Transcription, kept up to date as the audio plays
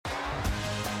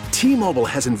T-Mobile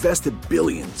has invested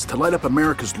billions to light up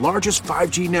America's largest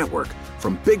 5G network,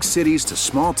 from big cities to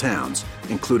small towns,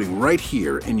 including right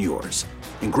here in yours.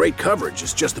 And great coverage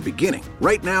is just the beginning.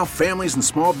 Right now, families and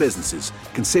small businesses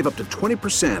can save up to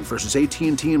 20% versus AT&T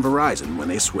and Verizon when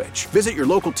they switch. Visit your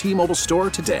local T-Mobile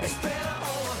store today.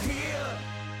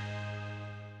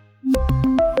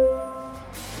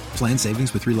 Plan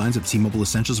savings with 3 lines of T-Mobile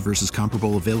Essentials versus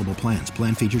comparable available plans.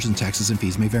 Plan features and taxes and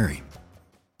fees may vary.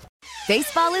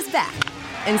 Baseball is back,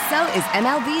 and so is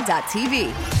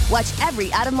MLB.tv. Watch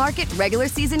every out-of-market regular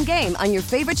season game on your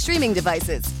favorite streaming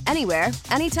devices, anywhere,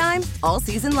 anytime, all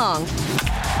season long.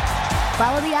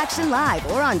 Follow the action live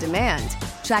or on demand.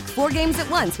 Track 4 games at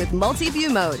once with multi-view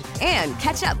mode and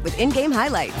catch up with in-game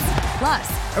highlights.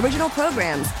 Plus, original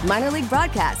programs, minor league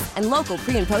broadcasts, and local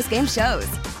pre- and post-game shows.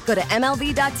 Go to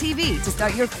MLB.tv to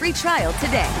start your free trial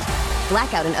today.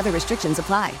 Blackout and other restrictions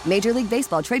apply. Major League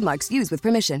Baseball trademarks used with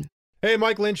permission. Hey,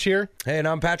 Mike Lynch here. Hey, and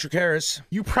I'm Patrick Harris.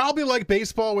 You probably like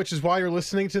baseball, which is why you're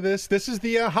listening to this. This is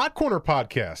the Hot Corner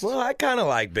podcast. Well, I kind of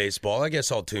like baseball. I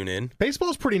guess I'll tune in.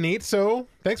 Baseball's pretty neat, so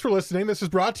thanks for listening. This is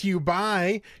brought to you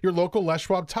by your local Les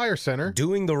Schwab Tire Center.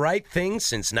 Doing the right thing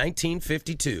since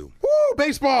 1952. Woo,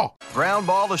 baseball! Ground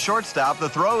ball to shortstop. The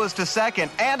throw is to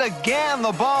second. And again,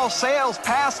 the ball sails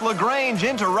past LaGrange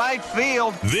into right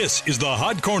field. This is the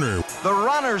Hot Corner. The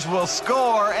runners will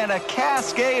score, and a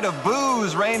cascade of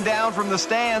boos rain down from the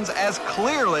stands as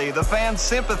clearly the fans'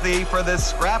 sympathy for this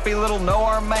scrappy little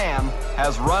no-arm man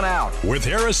has run out. With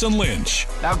Harris and Lynch.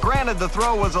 Now, granted, the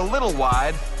throw was a little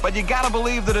wide, but you gotta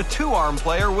believe that a 2-arm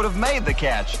player would have made the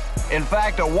catch. In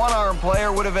fact, a 1-arm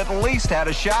player would have at least had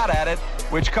a shot at it,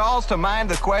 which calls to mind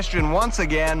the question once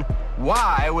again,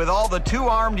 why, with all the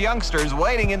 2-armed youngsters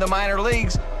waiting in the minor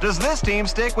leagues, does this team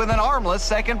stick with an armless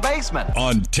second baseman?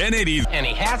 On 1080. And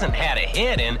he hasn't had a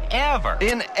hit in ever.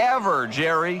 In ever,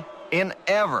 Jerry. In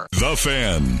ever. The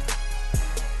Fan.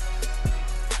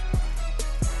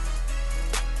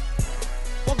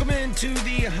 Welcome into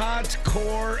the Hot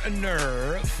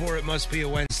Corner for It Must Be a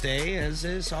Wednesday, as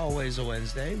is always a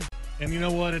Wednesday. And you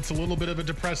know what? It's a little bit of a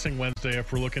depressing Wednesday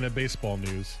if we're looking at baseball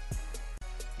news.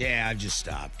 Yeah, I've just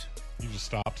stopped. You just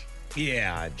stopped?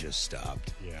 Yeah, I've just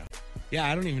stopped. Yeah.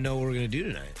 Yeah, I don't even know what we're going to do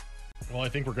tonight. Well, I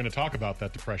think we're going to talk about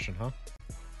that depression, huh?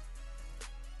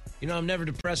 You know, I'm never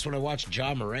depressed when I watch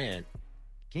Ja Morant.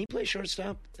 Can he play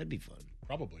shortstop? That'd be fun.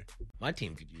 Probably. My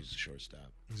team could use a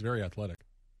shortstop. He's very athletic.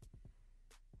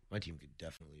 My team could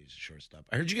definitely use a shortstop.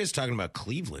 I heard you guys talking about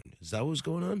Cleveland. Is that what was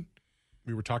going on?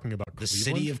 We were talking about the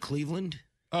Cleveland? city of Cleveland?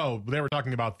 Oh, they were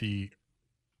talking about the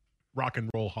Rock and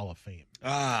Roll Hall of Fame.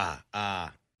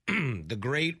 The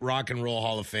great Rock and Roll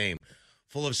Hall of Fame,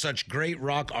 full of such great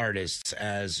rock artists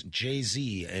as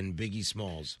Jay-Z and Biggie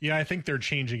Smalls. Yeah, I think they're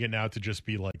changing it now to just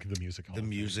be like the Music Hall of Fame.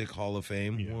 The Music Hall of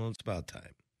Fame? Yeah. Well, it's about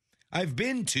time. I've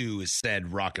been to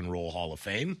said Rock and Roll Hall of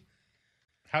Fame.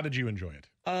 How did you enjoy it?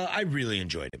 I really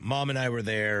enjoyed it. Mom and I were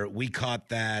there. We caught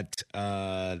that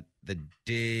the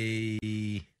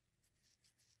day...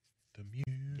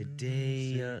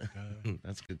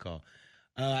 That's a good call.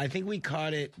 I think we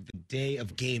caught it the day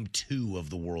of Game 2 of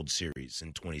the World Series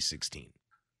in 2016.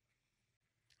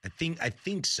 I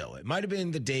think so. It might have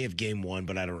been the day of Game 1,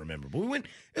 but I don't remember. But we went.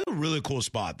 It was a really cool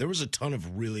spot. There was a ton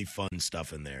of really fun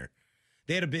stuff in there.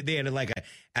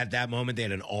 At that moment they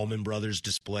had an Allman Brothers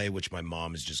display, which my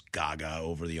mom is just gaga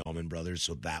over the Allman Brothers,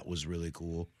 so that was really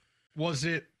cool. What is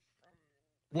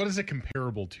it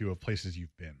comparable to of places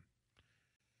you've been?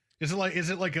 Is it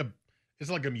like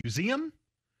a museum,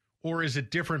 or is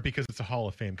it different because it's a Hall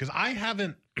of Fame? Because I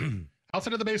haven't,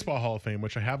 outside of the Baseball Hall of Fame,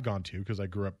 which I have gone to because I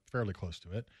grew up fairly close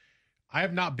to it, I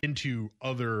have not been to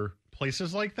other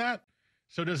places like that.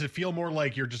 So does it feel more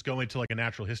like you're just going to like a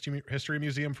natural history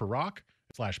museum for rock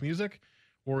 / music,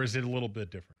 or is it a little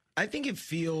bit different? I think it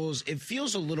feels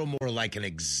a little more like an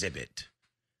exhibit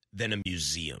than a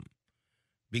museum,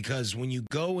 because when you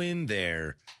go in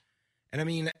there, and I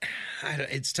mean,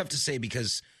 it's tough to say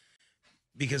because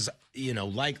you know,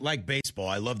 like baseball,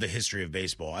 I love the history of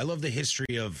baseball. I love the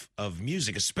history of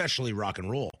music, especially rock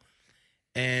and roll.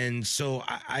 And so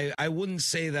I wouldn't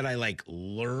say that I like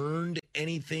learned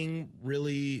anything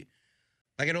really.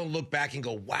 Like, I don't look back and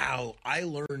go, wow, I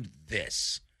learned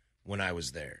this when I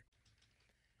was there.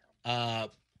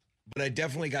 But I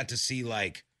definitely got to see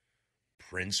like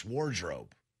Prince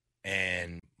wardrobe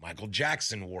and Michael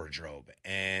Jackson wardrobe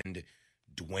and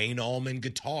Dwayne Allman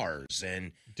guitars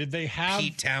and did they have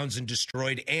Pete Townsend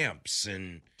destroyed amps,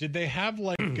 and did they have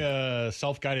like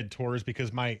self-guided tours?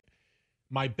 Because my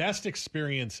best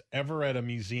experience ever at a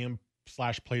museum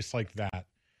 / place like that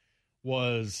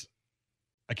was,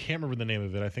 I can't remember the name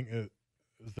of it. I think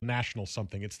the National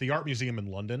something. It's the art museum in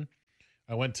London.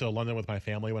 I went to London with my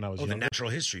family when I was younger. The Natural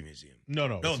History Museum. No,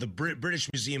 the British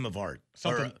Museum of Art.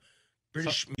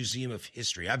 British Museum of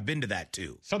History. I've been to that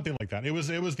too. Something like that. It was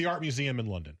the art museum in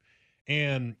London,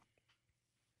 and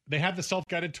they had the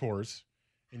self-guided tours,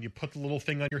 and you put the little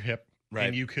thing on your hip, right,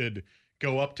 and you could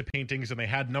go up to paintings, and they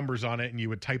had numbers on it, and you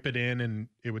would type it in, and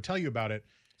it would tell you about it.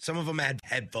 Some of them had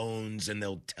headphones, and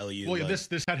they'll tell you. Well, this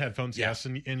had headphones, yes,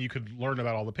 and you could learn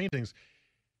about all the paintings.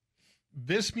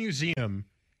 This museum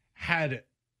had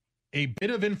a bit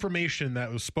of information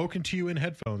that was spoken to you in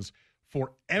headphones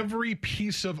for every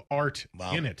piece of art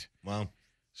in it. Wow.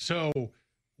 So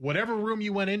whatever room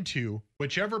you went into,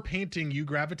 whichever painting you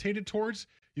gravitated towards,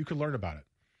 you could learn about it.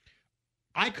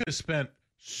 I could have spent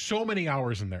so many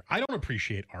hours in there. I don't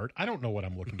appreciate art. I don't know what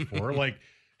I'm looking for. Like,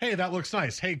 hey, that looks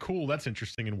nice. Hey, cool. That's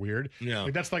interesting and weird. Yeah.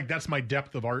 That's my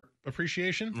depth of art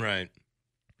appreciation. Right.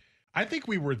 I think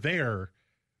we were there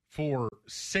for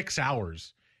 6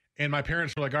 hours, and my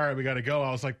parents were like, all right, we got to go.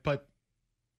 I was like, but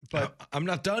I'm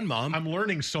not done, Mom. I'm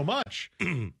learning so much.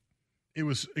 It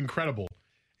was incredible.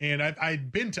 And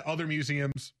I'd been to other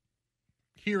museums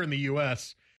here in the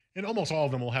U.S., and almost all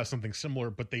of them will have something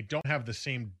similar, but they don't have the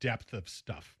same depth of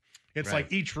stuff. It's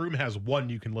like each room has one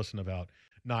you can listen about,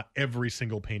 not every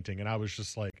single painting. And I was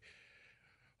just like,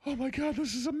 oh my God,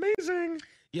 this is amazing.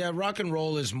 Yeah, rock and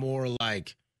roll is more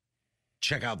like,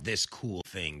 check out this cool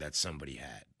thing that somebody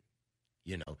had.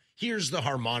 You know, here's the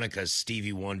harmonica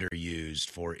Stevie Wonder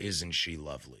used for Isn't She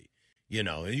Lovely? You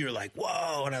know, and you're like,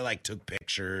 whoa, and I like took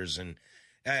pictures, and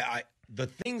the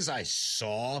things I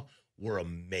saw were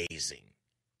amazing.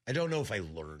 I don't know if I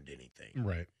learned anything.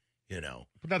 Right. You know.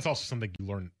 But that's also something you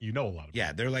learn, a lot about.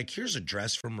 Yeah, they're like, here's a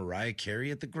dress from Mariah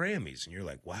Carey at the Grammys. And you're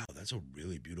like, wow, that's a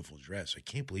really beautiful dress. I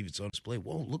can't believe it's on display.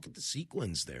 Whoa, look at the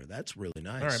sequins there. That's really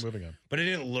nice. All right, moving on. But I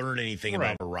didn't learn anything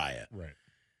about Mariah. Right.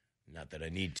 Not that I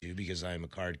need to, because I'm a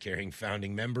card-carrying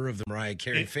founding member of the Mariah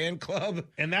Carey fan club.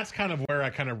 And that's kind of where I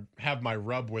kind of have my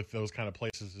rub with those kind of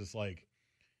places, is like,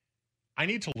 I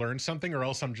need to learn something, or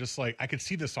else I'm just like, I could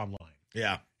see this online.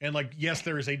 Yeah. And like, yes,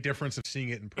 there is a difference of seeing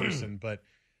it in person, but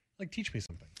like, teach me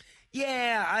something.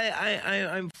 Yeah,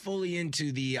 I'm fully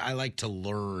into the I like to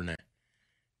learn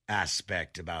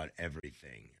aspect about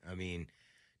everything. I mean,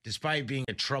 despite being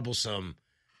a troublesome,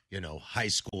 high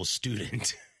school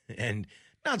student, and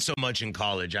not so much in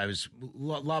college. I was a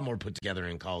lot more put together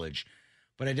in college,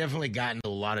 but I definitely got into a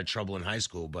lot of trouble in high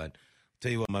school. But I'll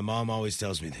tell you what, my mom always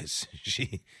tells me this.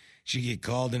 She get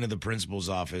called into the principal's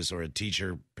office or a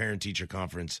parent-teacher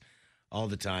conference all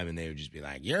the time, and they would just be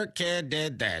like, your kid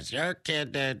did this, your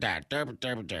kid did that.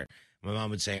 My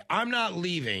mom would say, I'm not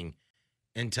leaving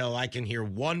until I can hear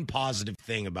one positive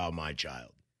thing about my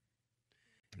child.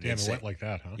 Damn, it went like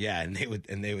that, huh? Yeah, and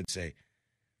they would say,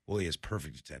 well, he has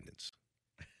perfect attendance.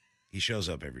 He shows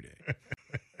up every day.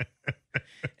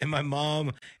 And my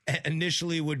mom and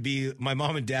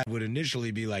dad would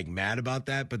initially be like mad about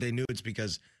that, but they knew it's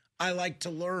because I like to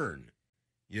learn,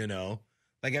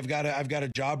 Like I've got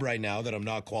a job right now that I'm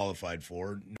not qualified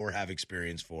for nor have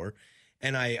experience for.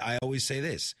 And I always say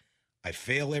this, I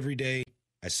fail every day,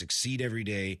 I succeed every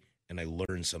day, and I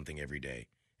learn something every day.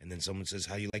 And then someone says,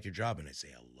 how do you like your job? And I say,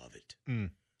 I love it.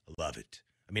 I love it.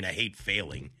 I mean, I hate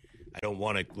failing. I don't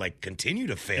want to continue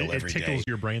to fail every day. It tickles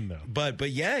your brain though. But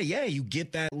yeah, you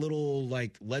get that little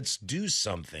let's do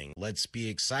something. Let's be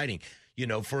exciting.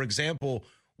 For example,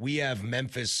 we have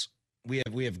Memphis, we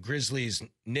have Grizzlies,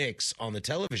 Knicks on the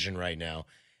television right now.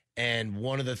 And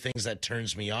one of the things that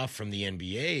turns me off from the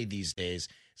NBA these days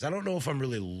is I don't know if I'm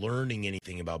really learning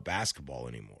anything about basketball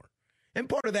anymore. And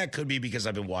part of that could be because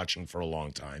I've been watching for a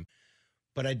long time.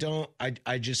 But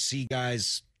I just see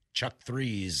guys chuck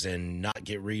threes and not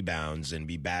get rebounds and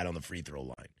be bad on the free throw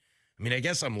line. I mean, I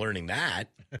guess I'm learning that,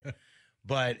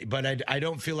 but I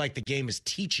don't feel like the game is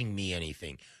teaching me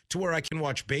anything to where I can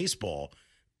watch baseball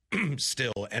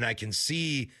still, and I can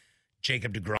see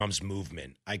Jacob deGrom's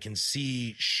movement. I can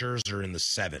see Scherzer in the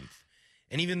seventh.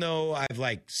 And even though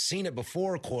I've seen it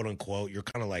before, quote unquote, you're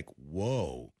kind of like,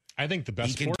 whoa. I think the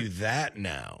best he can do that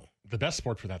now. The best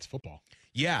sport for that's football.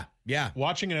 Yeah.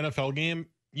 Watching an NFL game,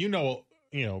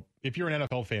 if you're an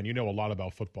NFL fan, you know a lot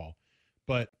about football,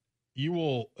 but you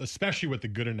will, especially with the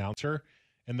good announcer,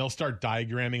 and they'll start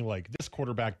diagramming like this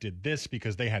quarterback did this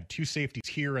because they had two safeties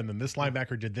here, and then this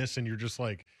linebacker did this, and you're just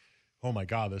like, oh my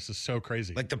God, this is so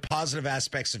crazy. Like the positive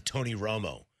aspects of Tony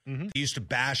Romo. Mm-hmm. They used to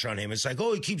bash on him. It's like,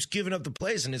 oh, he keeps giving up the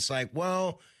plays, and it's like,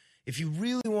 well, if you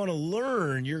really want to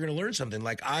learn, you're going to learn something.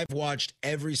 Like I've watched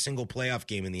every single playoff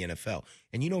game in the NFL,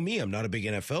 and you know me, I'm not a big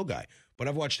NFL guy, but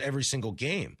I've watched every single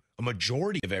game. A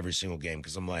majority of every single game,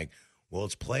 because I'm like, Well,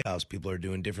 it's playoffs. People are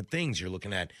doing different things. You're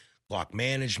looking at clock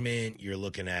management. You're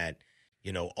looking at,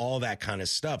 all that kind of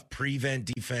stuff. Prevent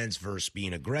defense versus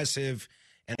being aggressive.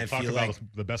 And I feel like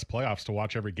the best playoffs to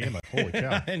watch every game. Like, holy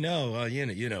cow! I know. Well,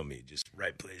 you know me, just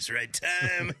right place, right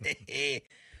time.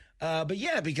 But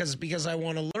yeah, because I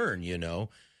want to learn,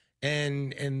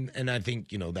 and I think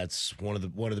that's one of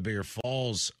the bigger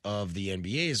falls of the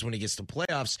NBA is when it gets to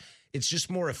playoffs, it's just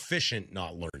more efficient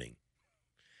not learning.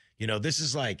 This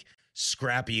is like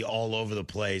scrappy all over the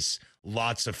place,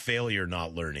 lots of failure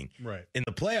not learning. Right. In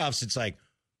the playoffs, it's like,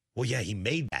 well, yeah, he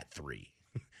made that three.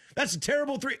 That's a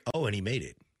terrible three. Oh, and he made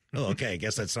it. Oh, okay. I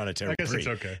guess that's not a terrible three.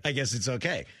 I guess it's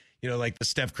okay. Like the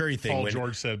Steph Curry thing. Paul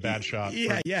George said bad shot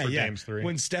for Games 3.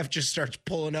 When Steph just starts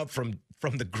pulling up from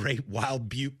the great wild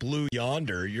butte blue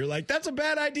yonder, you're like, that's a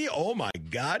bad idea. Oh, my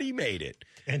God, he made it.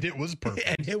 And it was perfect.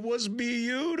 And it was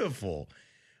beautiful.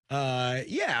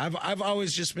 I've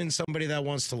always just been somebody that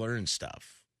wants to learn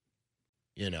stuff.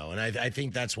 And I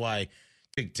think that's why,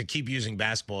 to keep using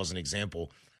basketball as an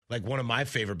example, like one of my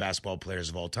favorite basketball players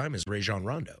of all time is Rajon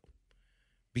Rondo.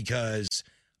 Because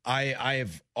I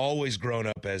have always grown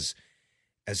up as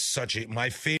my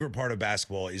favorite part of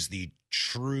basketball is the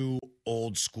true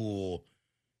old school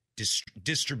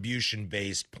distribution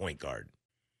based point guard.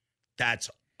 That's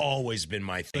always been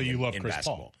my thing. So you love in Chris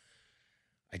basketball. Paul.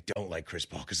 I don't like Chris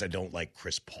Paul because I don't like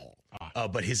Chris Paul.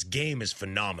 But his game is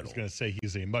phenomenal. I was going to say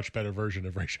he's a much better version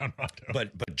of Rajon Rondo.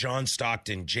 But John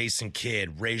Stockton, Jason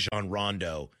Kidd, Rajon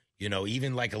Rondo,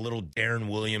 even like a little Darren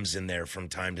Williams in there from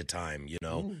time to time,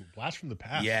 Ooh, blast from the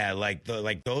past. Yeah, like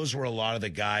those were a lot of the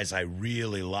guys I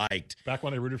really liked. Back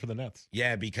when I rooted for the Nets.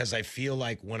 Yeah, because I feel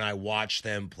like when I watched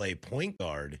them play point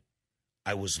guard,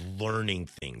 I was learning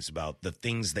things about the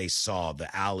things they saw,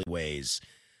 the alleyways,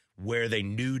 where they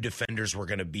knew defenders were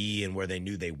going to be and where they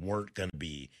knew they weren't going to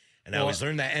be. And I always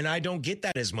learned that. And I don't get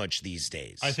that as much these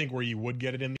days. I think where you would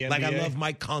get it in the NBA. Like I love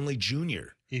Mike Conley Jr.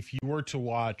 If you were to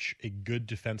watch a good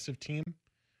defensive team,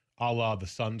 a la the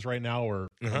Suns right now are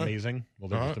amazing. Well,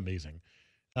 they're just amazing.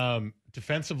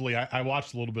 Defensively, I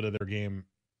watched a little bit of their game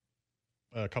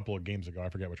a couple of games ago. I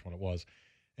forget which one it was.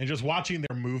 And just watching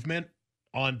their movement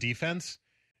on defense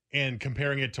and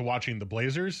comparing it to watching the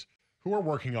Blazers, who are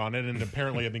working on it and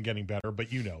apparently have been getting better, but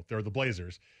they're the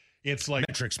Blazers. It's like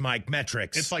metrics, Mike,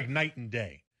 metrics. It's like night and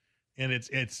day. And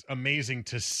it's amazing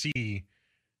to see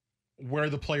where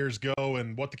the players go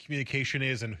and what the communication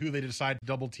is and who they decide to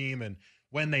double team and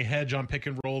when they hedge on pick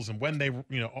and rolls and when they,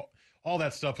 all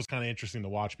that stuff was kind of interesting to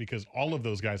watch because all of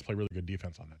those guys play really good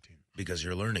defense on that team. Because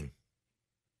you're learning.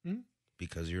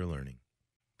 Because you're learning.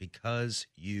 Because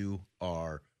you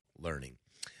are learning.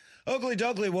 Oakley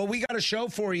Doakley, well, we got a show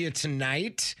for you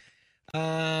tonight.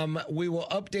 We will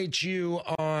update you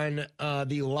on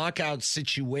the lockout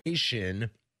situation.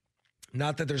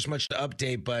 Not that there's much to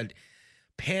update, but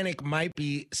panic might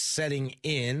be setting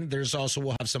in.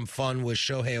 We'll have some fun with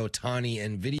Shohei Ohtani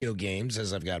and video games,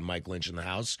 as I've got Mike Lynch in the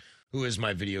house, who is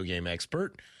my video game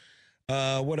expert.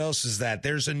 What else is that?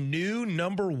 There's a new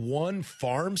 #1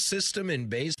 farm system in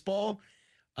baseball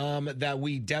that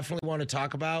we definitely want to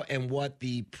talk about, and what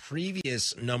the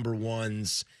previous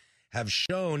 #1s have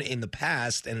shown in the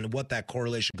past and what that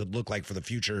correlation could look like for the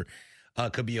future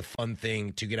could be a fun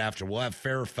thing to get after. We'll have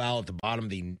fair or foul at the bottom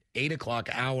of the 8 o'clock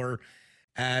hour,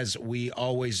 as we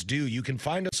always do. You can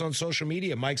find us on social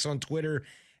media. Mike's on Twitter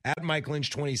at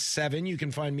MikeLynch27. You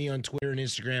can find me on Twitter and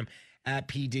Instagram at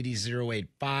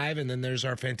PDiddy085. And then there's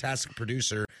our fantastic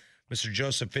producer, Mr.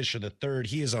 Joseph Fisher III.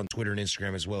 He is on Twitter and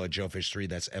Instagram as well at JoeFish3.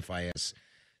 That's FISCH.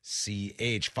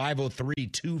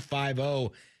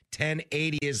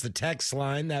 503-250-1080 is the text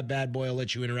line. That bad boy will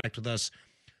let you interact with us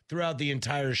throughout the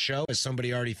entire show. As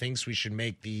somebody already thinks we should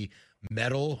make the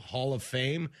Metal Hall of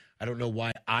Fame. I don't know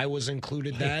why I was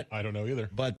included that. I don't know either.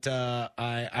 But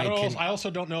I also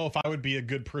don't know if I would be a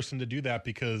good person to do that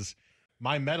because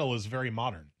my metal is very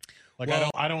modern. Like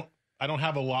I don't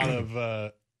have a lot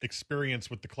of experience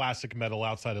with the classic metal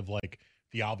outside of like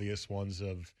the obvious ones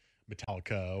of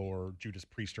Metallica or Judas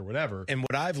Priest or whatever. And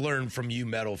what I've learned from you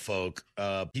metal folk,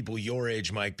 people your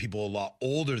age, Mike, people a lot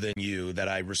older than you that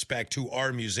I respect who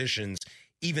are musicians,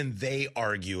 even they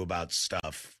argue about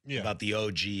stuff, about the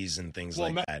OGs and things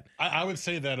like that. I would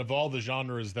say that of all the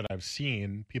genres that I've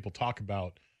seen people talk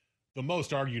about, the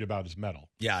most argued about is metal.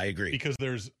 Yeah, I agree. Because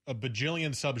there's a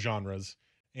bajillion subgenres,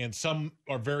 and some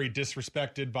are very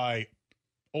disrespected by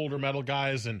older metal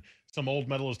guys, and some old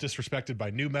metal is disrespected by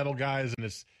new metal guys,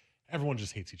 and everyone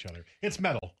just hates each other. It's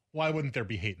metal. Why wouldn't there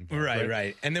be hate involved?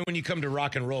 Right. And then when you come to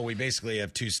rock and roll, we basically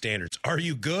have two standards. Are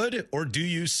you good or do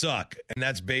you suck? And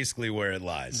that's basically where it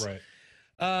lies. Right.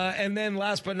 And then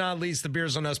last but not least, the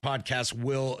Beers on Us podcast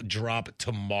will drop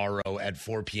tomorrow at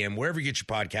 4 p.m. wherever you get your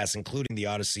podcasts, including the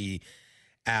Odyssey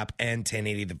app and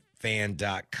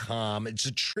 1080thefan.com. It's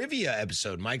a trivia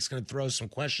episode. Mike's going to throw some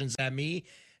questions at me,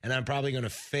 and I'm probably going to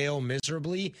fail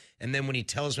miserably. And then when he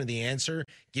tells me the answer,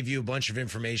 give you a bunch of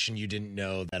information you didn't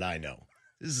know that I know.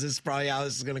 Is this probably how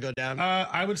this is going to go down?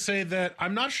 I would say that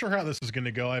I'm not sure how this is going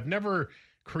to go. I've never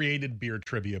created beer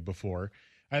trivia before.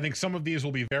 I think some of these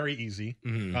will be very easy,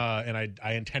 and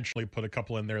I intentionally put a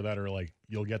couple in there that are like,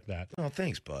 you'll get that. Oh,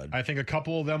 thanks, bud. I think a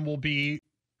couple of them will be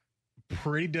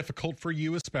pretty difficult for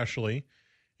you especially,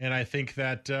 and I think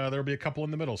that there'll be a couple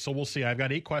in the middle. So we'll see. I've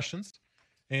got 8 questions,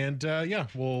 and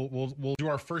we'll do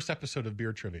our first episode of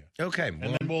beer trivia. Okay,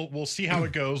 and then we'll see how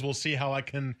it goes. We'll see how I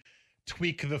can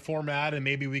tweak the format, and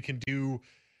maybe we can do,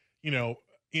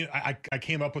 I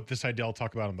came up with this idea. I'll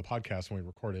talk about it on the podcast when we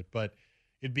record it, but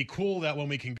it'd be cool that when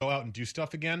we can go out and do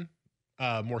stuff again,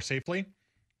 more safely,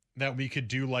 that we could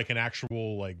do like an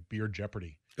actual like beer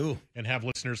Jeopardy. Ooh. And have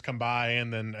listeners come by,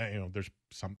 and then there's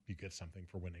you get something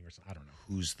for winning or something. I don't know.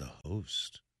 Who's the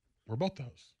host? We're both the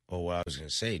hosts. Oh, well, I was going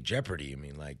to say Jeopardy. I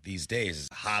mean, like these days is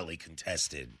highly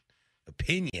contested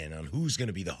opinion on who's going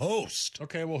to be the host.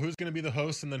 Okay, well, who's going to be the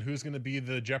host, and then who's going to be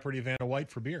the Jeopardy Vanna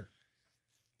White for beer?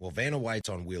 Well, Vanna White's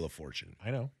on Wheel of Fortune.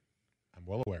 I know. I'm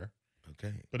well aware.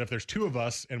 Okay. But if there's 2 of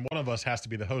us and one of us has to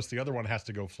be the host, the other one has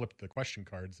to go flip the question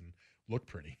cards and look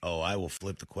pretty. Oh, I will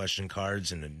flip the question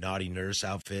cards in a naughty nurse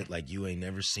outfit like you ain't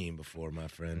never seen before, my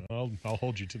friend. I'll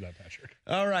hold you to that, Patrick.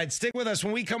 All right, stick with us.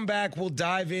 When we come back, we'll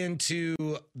dive into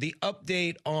the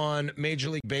update on Major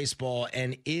League Baseball,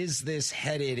 and is this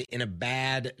headed in a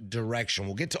bad direction?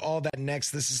 We'll get to all that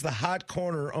next. This is the Hot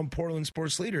Corner on Portland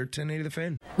Sports Leader, 1080 The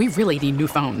Fan. We really need new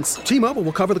phones. T-Mobile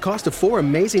will cover the cost of 4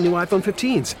 amazing new iPhone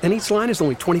 15s, and each line is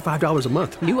only $25 a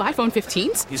month. New iPhone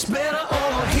 15s? It's better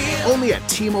over here. Only at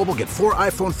T-Mobile, get 4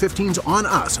 iPhone 15s on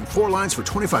us and 4 lines for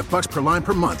 $25 per line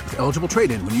per month with eligible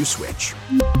trade-in when you switch.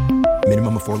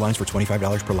 Minimum of 4 lines for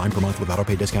 $25 per line per month with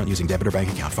autopay discount using debit or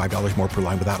bank account. $5 more per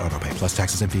line without autopay, plus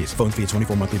taxes and fees. Phone fee at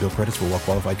 24 monthly bill credits for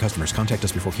well-qualified customers. Contact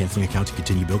us before canceling account to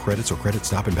continue bill credits or credit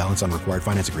stop and balance on required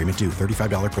finance agreement due.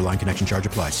 $35 per line connection charge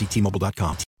applies. See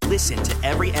T-Mobile.com. Listen to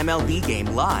every MLB game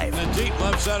live. In the deep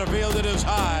left center field, it is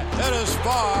high, it is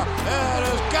far, it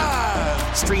is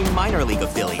gone. Stream minor league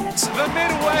affiliates. The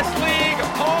Midwest League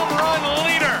home run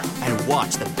leader. And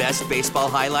watch the best baseball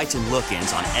highlights and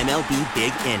look-ins on MLB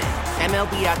Big Inning.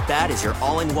 MLB At Bat is your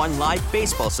all-in-one live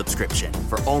baseball subscription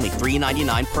for only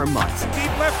 $3.99 per month.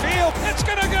 Deep left field, it's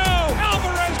gonna go.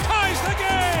 Alvarez ties the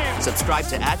game. Subscribe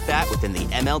to At Bat within the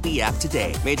MLB app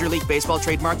today. Major League Baseball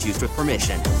trademarks used with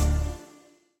permission.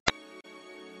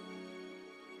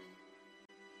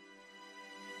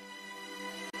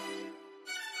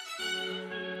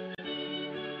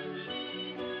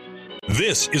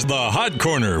 This is the Hot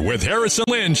Corner with Harrison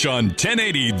Lynch on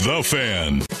 1080 The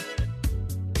Fan.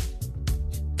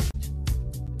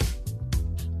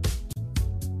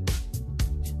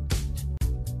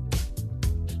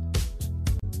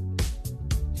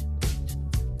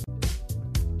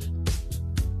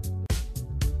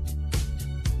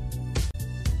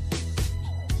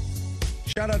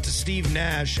 Shout out to Steve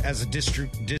Nash as a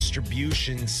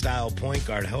distribution style point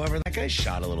guard. However, that guy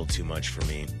shot a little too much for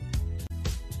me.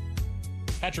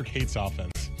 Patrick hates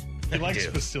offense. He likes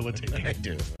facilitating. I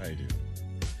do.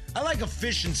 I like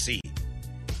efficiency.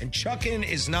 And chucking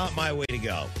is not my way to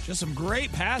go. Just some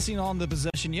great passing on the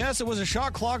possession. Yes, it was a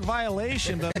shot clock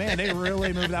violation, but man, they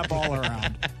really moved that ball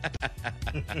around.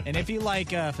 And if you like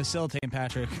facilitating,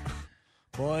 Patrick,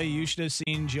 boy, you should have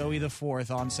seen Joey the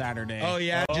Fourth on Saturday. Oh,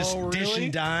 yeah? Just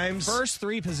dishing dimes? First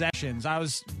 3 possessions, I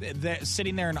was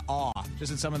sitting there in awe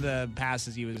just at some of the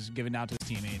passes he was giving out to his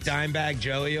teammates. Dime bag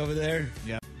Joey over there?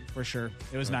 Yeah, for sure.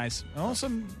 It was nice. Oh,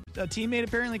 a teammate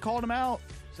apparently called him out,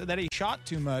 said that he shot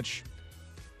too much.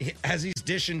 As he's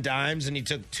dishing dimes and he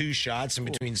took 2 shots in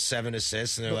between 7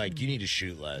 assists, and they're like, you need to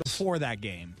shoot less. Before that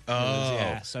game. Oh.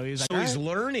 Yeah, so he was like, so he's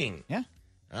learning. Yeah.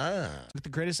 Ah. With the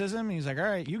criticism, he's like, all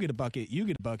right, you get a bucket, you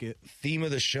get a bucket. Theme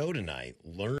of the show tonight,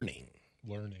 learning.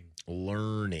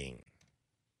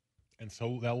 And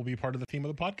so that will be part of the theme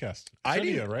of the podcast. I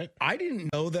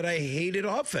didn't know that I hated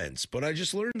offense, but I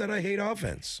just learned that I hate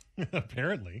offense.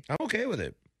 Apparently. I'm okay with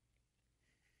it.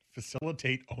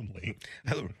 Facilitate only.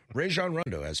 Rajon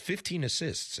Rondo has 15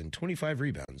 assists and 25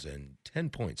 rebounds and 10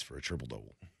 points for a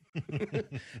triple-double.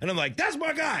 And I'm like, that's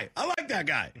my guy. I like that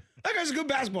guy. That guy's a good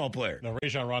basketball player. No,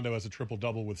 Rajon Rondo has a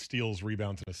triple-double with steals,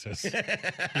 rebounds, and assists.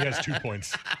 He has 2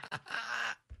 points.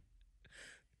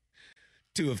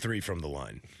 2 of 3 from the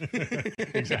line.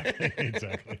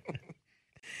 Exactly.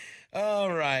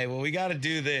 All right. Well, we got to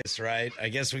do this, right? I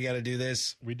guess we got to do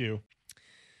this. We do.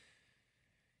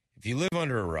 If you live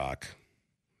under a rock,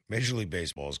 Major League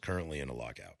Baseball is currently in a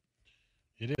lockout.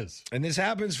 It is. And this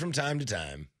happens from time to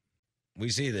time. We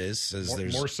see this as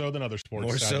there's more so than other sports.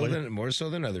 More so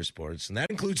than other sports, and that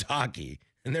includes hockey.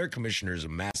 And their commissioner is a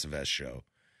massive S show.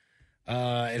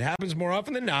 It happens more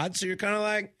often than not, so you're kind of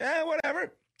like,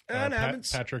 whatever. It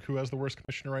happens. Patrick, who has the worst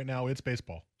commissioner right now? It's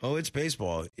baseball. Oh, it's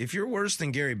baseball. If you're worse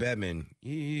than Gary Bettman,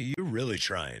 you're really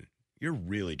trying. You're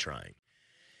really trying.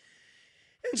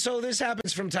 And so this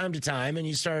happens from time to time, and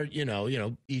you start,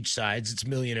 each side's, it's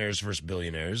millionaires versus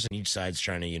billionaires, and each side's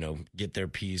trying to, get their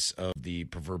piece of the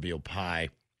proverbial pie.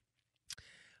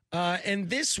 And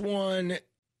this one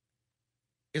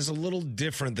is a little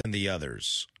different than the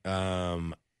others.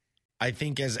 I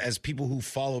think as people who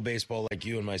follow baseball like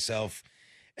you and myself,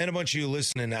 and a bunch of you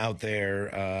listening out there,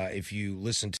 if you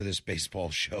listen to this baseball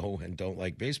show and don't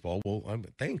like baseball, well,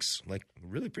 thanks.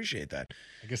 Really appreciate that.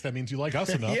 I guess that means you like us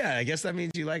enough. Yeah, I guess that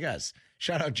means you like us.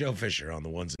 Shout out Joe Fisher on the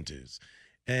ones and twos.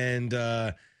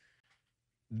 And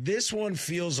this one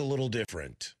feels a little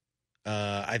different.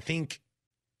 I think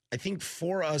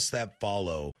for us that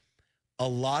follow, a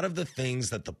lot of the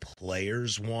things that the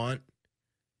players want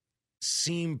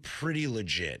seem pretty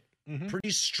legit,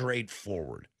 pretty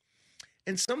straightforward.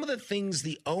 And some of the things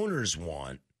the owners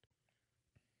want,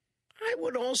 I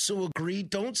would also agree,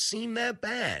 don't seem that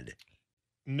bad.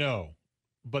 No,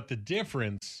 but the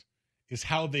difference is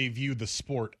how they view the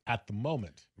sport at the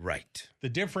moment. Right. The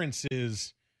difference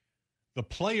is the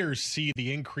players see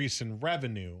the increase in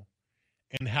revenue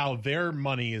and how their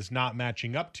money is not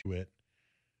matching up to it.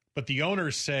 But the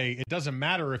owners say it doesn't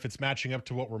matter if it's matching up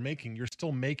to what we're making. You're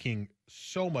still making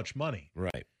so much money.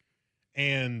 Right.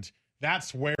 And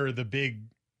that's where the big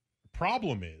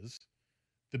problem is.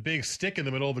 The big stick in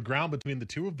the middle of the ground between the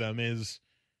two of them is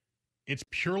it's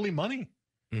purely money.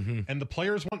 Mm-hmm. And the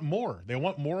players want more. They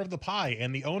want more of the pie.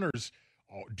 And the owners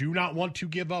do not want to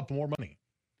give up more money.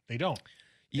 They don't.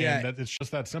 Yeah. And it's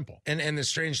just that simple. And the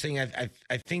strange thing, I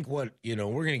think what, we're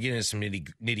going to get into some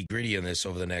nitty gritty on this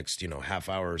over the next, half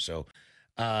hour or so.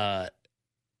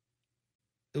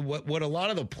 What a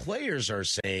lot of the players are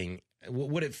saying,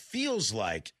 what it feels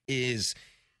like is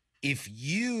if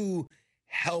you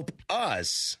help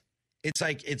us, it's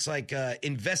like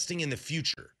investing in the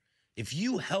future. If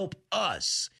you help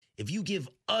us, if you give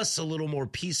us a little more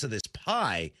piece of this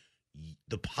pie,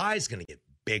 the pie's going to get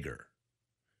bigger.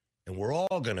 And we're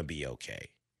all going to be okay.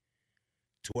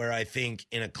 To where I think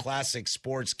in a classic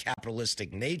sports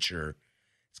capitalistic nature,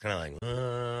 it's kind of like,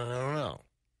 I don't know.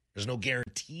 There's no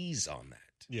guarantees on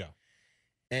that. Yeah.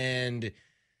 And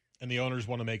the owners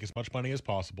want to make as much money as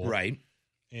possible. Right.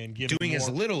 And doing as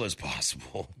little as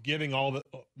possible. Giving all the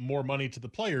more money to the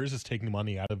players is taking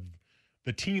money out of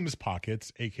the team's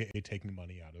pockets, a.k.a. taking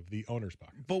money out of the owner's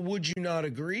pocket. But would you not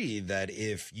agree that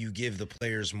if you give the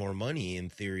players more money, in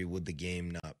theory, would the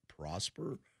game not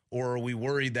prosper? Or are we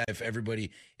worried that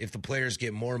if the players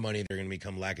get more money, they're going to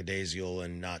become lackadaisical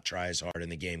and not try as hard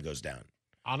and the game goes down?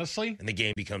 Honestly. And the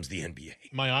game becomes the NBA.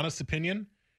 My honest opinion,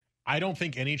 I don't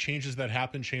think any changes that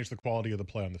happen change the quality of the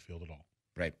play on the field at all.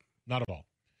 Right. Not at all.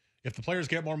 If the players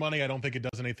get more money, I don't think it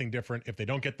does anything different. If they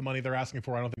don't get the money they're asking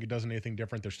for, I don't think it does anything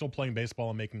different. They're still playing baseball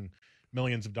and making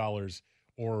millions of dollars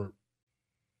or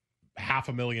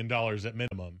 $500,000 at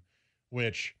minimum,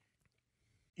 which,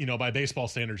 by baseball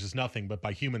standards is nothing, but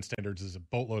by human standards is a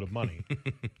boatload of money.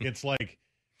 It's like,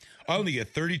 I only get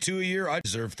 32 a year. I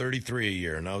deserve 33 a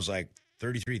year. And I was like,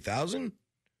 33,000?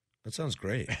 That sounds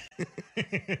great.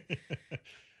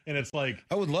 And it's like,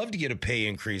 I would love to get a pay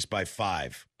increase by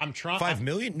 5. I'm trying. 5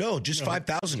 million? No, just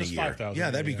 5,000 a year. 5,000. Yeah,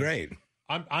 that'd be great.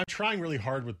 I'm trying really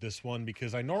hard with this one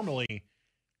because I normally,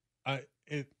 I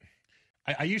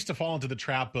used to fall into the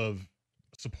trap of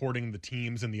supporting the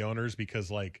teams and the owners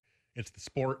because it's the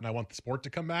sport and I want the sport to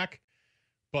come back.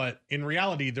 But in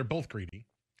reality, they're both greedy,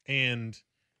 and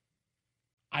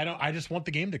I just want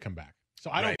the game to come back.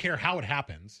 So I don't care how it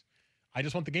happens. I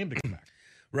just want the game to come back.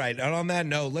 Right. And on that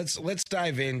note, let's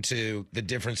dive into the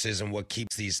differences and what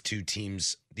keeps these two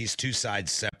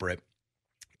sides separate.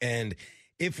 And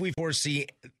if we foresee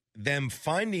them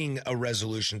finding a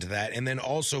resolution to that, and then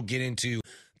also get into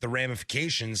the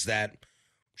ramifications that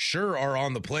sure are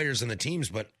on the players and the teams,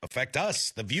 but affect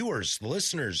us, the viewers, the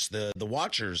listeners, the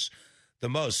watchers the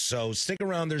most. So stick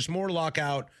around. There's more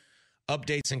lockout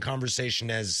updates and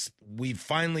conversation as we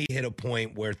finally hit a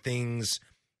point where things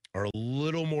are a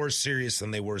little more serious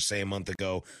than they were, say, a month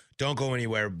ago. Don't go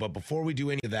anywhere. But before we do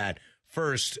any of that,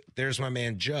 first, there's my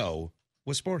man Joe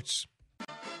with sports.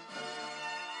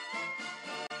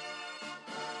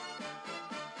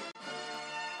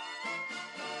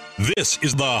 This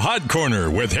is the Hot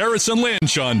Corner with Harrison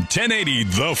Lynch on 1080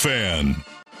 The Fan.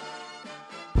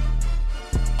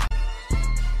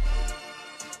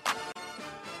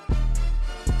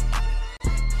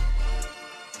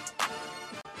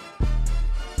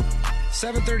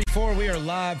 .734, we are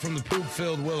live from the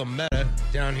poop-filled Willamette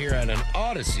down here at an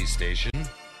Odyssey station.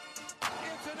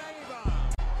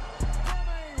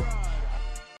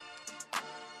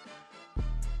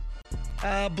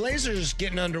 Blazers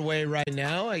getting underway right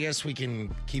now. I guess we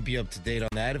can keep you up to date on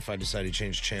that if I decide to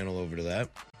change channel over to that.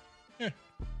 Yeah.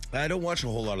 I don't watch a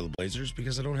whole lot of the Blazers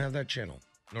because I don't have that channel,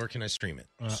 nor can I stream it.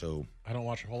 So I don't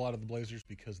watch a whole lot of the Blazers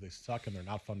because they suck and they're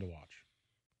not fun to watch,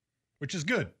 which is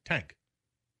good. Tank.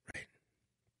 Right.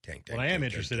 Tank. What I am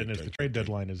interested in is the trade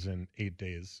deadline is in 8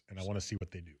 days, and I want to see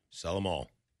what they do. Sell them all.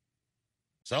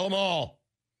 Sell them all.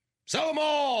 Sell them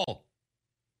all.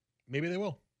 Maybe they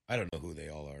will. I don't know who they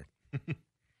all are.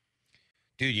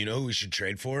 Dude, you know who we should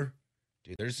trade for?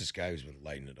 Dude, there's this guy who's been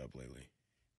lighting it up lately.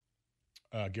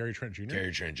 Gary Trent Jr.?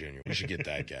 Gary Trent Jr. We should get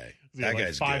that guy. That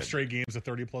guy's 5 straight games of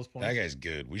 30-plus points? That guy's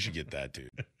good. We should get that dude.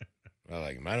 I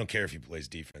like him. I don't care if he plays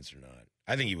defense or not.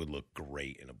 I think he would look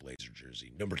great in a Blazer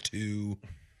jersey. Number 2.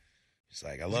 He's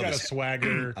like, I love his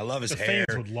swagger. I love his the hair.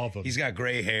 Fans would love him. He's got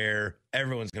gray hair.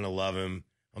 Everyone's going to love him.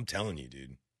 I'm telling you,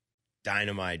 dude.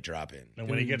 Dynamite drop in. And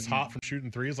when he gets hot from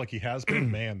shooting threes like he has been,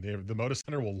 man, the Moda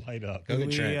Center will light up. Who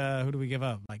do we give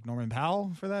up? Like Norman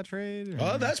Powell for that trade?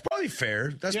 Oh, that's probably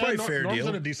fair. That's probably a fair Norm's deal.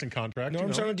 on a decent contract.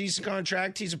 Norm's on a decent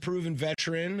contract. He's a proven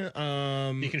veteran.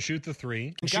 He can shoot the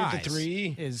three.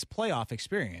 His playoff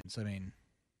experience. I mean,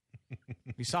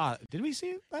 we saw it. Did we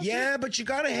see it last Yeah, year? but you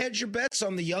got to hedge your bets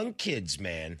on the young kids,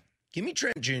 man. Give me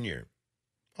Trent Jr.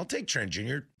 I'll take Trent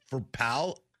Jr. for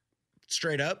Powell.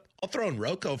 Straight up. I'll throw in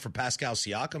Rocco for Pascal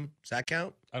Siakam. Does that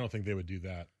count? I don't think they would do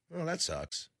that. Oh, that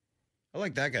sucks. I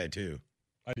like that guy, too.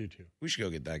 I do, too. We should go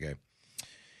get that guy.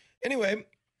 Anyway,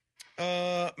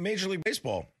 Major League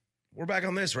Baseball. We're back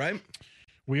on this, right?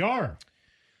 We are.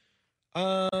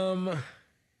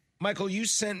 Michael, you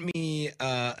sent me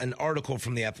an article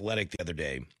from The Athletic the other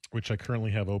day. Which I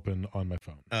currently have open on my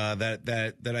phone.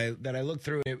 That I looked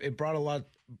through. It brought a lot,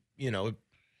 it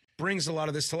brings a lot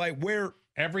of this to light. Where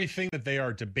everything that they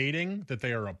are debating, that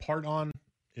they are a part on,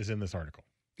 is in this article.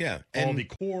 Yeah. All the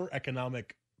core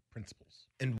economic principles.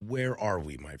 And where are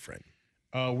we, my friend?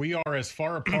 We are as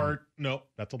far apart. No,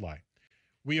 that's a lie.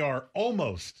 We are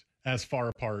almost as far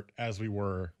apart as we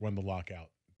were when the lockout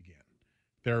began.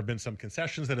 There have been some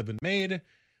concessions that have been made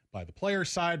by the player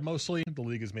side mostly. The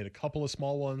league has made a couple of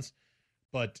small ones.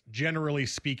 But generally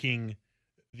speaking,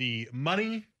 the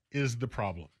money is the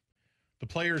problem. The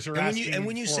players are asking. And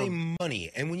when you say money,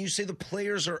 and when you say the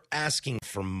players are asking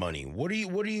for money, what are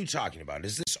you talking about?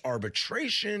 Is this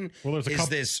arbitration? Well, it's a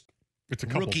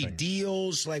couple rookie things.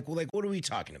 Deals? Like what are we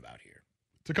talking about here?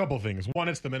 It's a couple of things. One,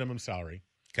 it's the minimum salary.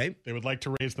 Okay, they would like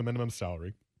to raise the minimum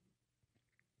salary.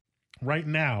 Right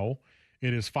now,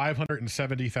 it is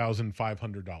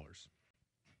 $570,500.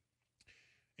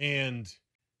 And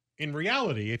in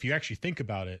reality, if you actually think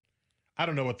about it, I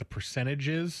don't know what the percentage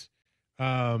is.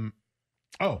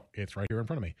 It's right here in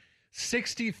front of me.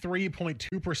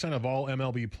 63.2% of all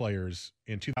MLB players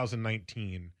in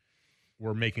 2019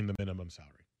 were making the minimum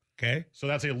salary. Okay. So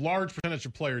that's a large percentage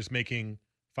of players making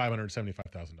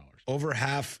 $575,000. Over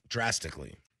half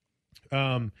drastically.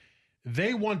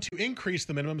 They want to increase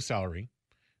the minimum salary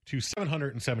to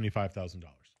 $775,000.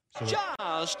 So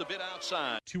just a bit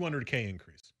outside. $200K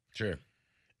increase. Sure.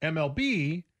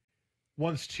 MLB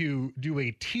wants to do a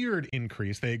tiered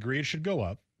increase. They agree it should go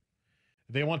up.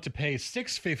 They want to pay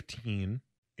 $615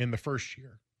 in the first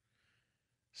year,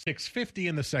 $650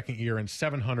 in the second year, and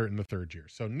 $700 in the third year.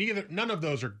 So none of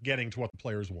those are getting to what the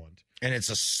players want. And it's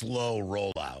a slow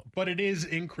rollout. But it is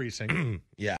increasing.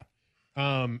 Yeah.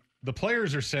 The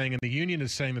players are saying, and the union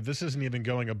is saying, that this isn't even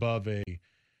going above a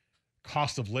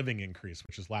cost of living increase,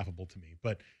 which is laughable to me.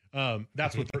 But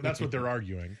that's what they're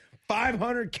arguing.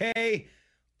 $500K,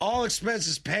 all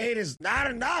expenses paid, is not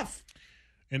enough.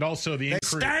 And also the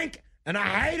increase. They stank. And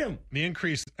I hate them. The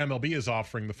increase MLB is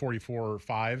offering, the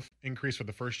 44.5 increase for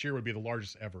the first year, would be the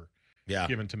largest ever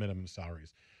given to minimum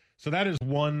salaries. So that is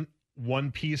one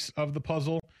piece of the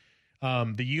puzzle.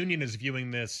 The union is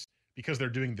viewing this, because they're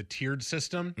doing the tiered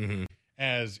system,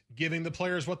 as giving the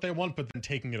players what they want, but then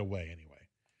taking it away anyway.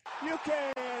 You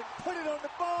can put it on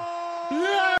the ball.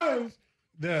 Yes!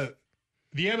 The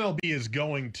MLB is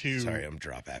going to. Sorry, I'm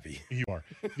drop happy. You are.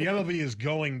 The MLB is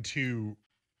going to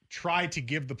try to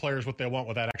give the players what they want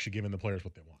without actually giving the players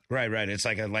what they want. Right. It's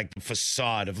like the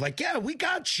facade of yeah, we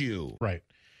got you. Right.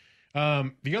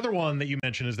 The other one that you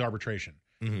mentioned is the arbitration.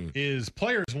 Is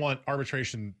players want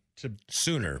arbitration to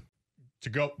sooner. to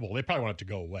go. Well, they probably want it to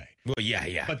go away. Well,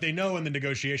 yeah. But they know in the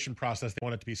negotiation process they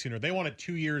want it to be sooner. They want it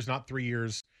 2 years, not 3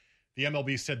 years. The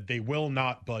MLB said they will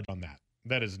not budge on that.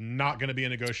 That is not going to be a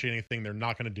negotiating thing. They're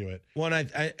not going to do it. Well,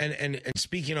 and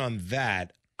speaking on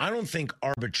that, I don't think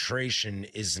arbitration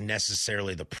is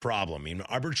necessarily the problem. I mean,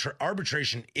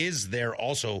 arbitration is there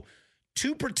also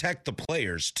to protect the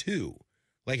players too.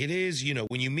 Like it is,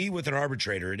 when you meet with an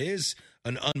arbitrator, it is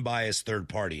an unbiased third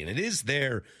party, and it is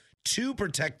there to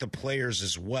protect the players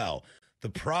as well. The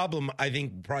problem, I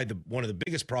think, probably one of the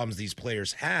biggest problems these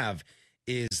players have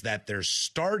is that their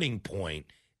starting point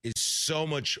is so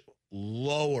much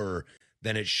lower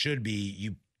than it should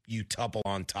be. You topple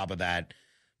on top of that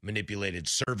manipulated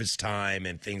service time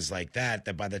and things like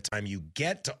that by the time you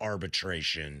get to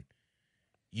arbitration,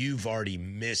 you've already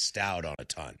missed out on a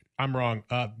ton. I'm wrong.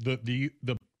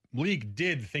 The league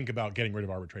did think about getting rid of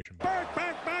arbitration.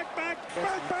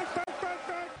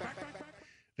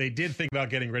 They did think about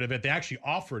getting rid of it. They actually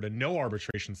offered a no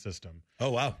arbitration system. Oh,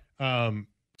 wow.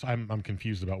 So I'm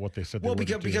confused about what they said. Well,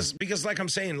 because like I'm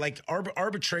saying, like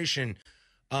arbitration.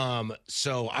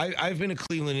 So I've been a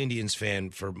Cleveland Indians fan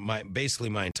for basically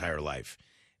my entire life.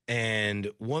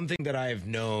 And one thing that I have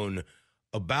known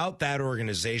about that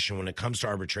organization when it comes to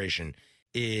arbitration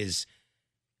is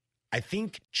I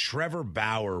think Trevor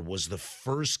Bauer was the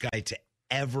first guy to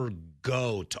ever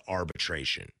go to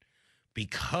arbitration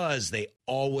because they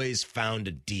always found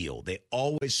a deal. They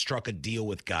always struck a deal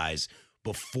with guys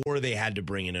before they had to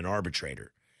bring in an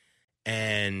arbitrator.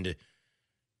 And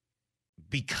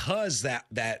because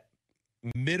that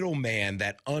middleman,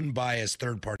 that unbiased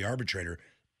third-party arbitrator,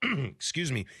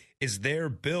 excuse me, is there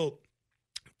built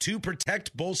to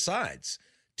protect both sides,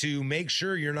 to make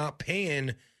sure you're not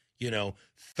paying,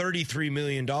 $33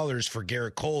 million for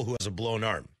Garrett Cole, who has a blown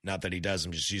arm. Not that he does,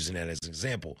 I'm just using that as an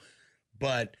example.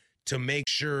 But to make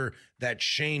sure that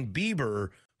Shane Bieber,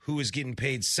 who is getting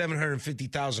paid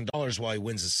 $750,000 while he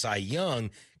wins a Cy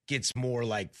Young, gets more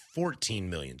like $14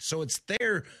 million. So it's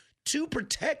there to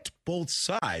protect both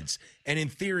sides and, in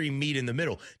theory, meet in the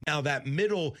middle. Now, that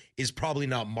middle is probably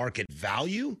not market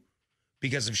value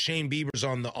because if Shane Bieber's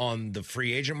on the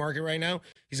free agent market right now,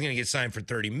 he's going to get signed for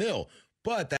 $30 million.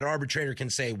 But that arbitrator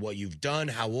can say what you've done,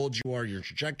 how old you are, your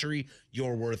trajectory,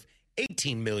 you're worth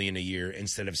 $18 million a year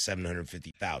instead of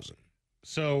 $750,000.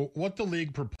 So what the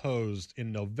league proposed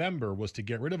in November was to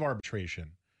get rid of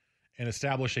arbitration and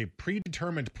establish a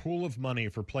predetermined pool of money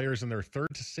for players in their 3rd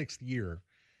to 6th year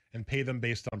and pay them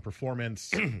based on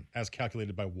performance as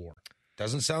calculated by WAR.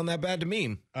 Doesn't sound that bad to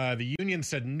me. The union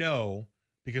said no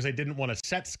because they didn't want a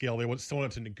set scale. They still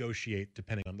wanted to negotiate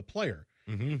depending on the player.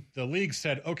 Mm-hmm. The league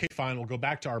said, okay, fine, we'll go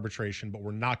back to arbitration, but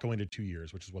we're not going to 2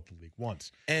 years, which is what the league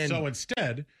wants. And so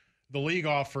instead,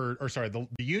 the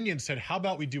union said, how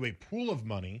about we do a pool of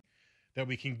money that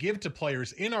we can give to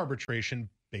players in arbitration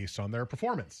based on their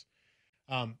performance?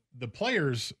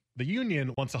 The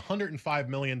union wants $105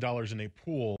 million in a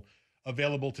pool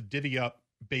available to divvy up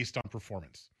based on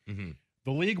performance. Mm-hmm.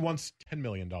 The league wants $10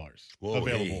 million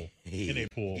available in a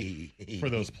pool for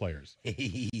those players.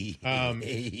 The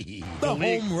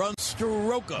home run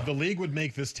stroker. The league would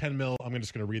make this $10 million. I'm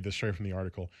just going to read this straight from the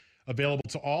article. Available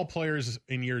to all players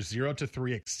in years 0 to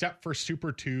 3, except for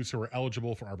Super 2s who are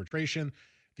eligible for arbitration.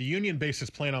 The union bases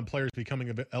plan on players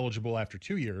becoming eligible after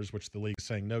 2 years, which the league is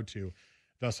saying no to.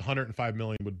 Thus, $105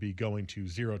 million would be going to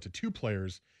 0 to 2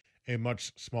 players, a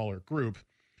much smaller group.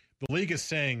 The league is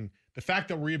saying the fact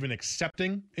that we're even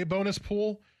accepting a bonus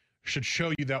pool should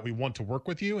show you that we want to work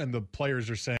with you. And the players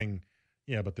are saying,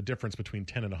 yeah, but the difference between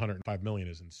 10 and $105 million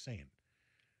is insane.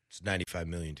 It's $95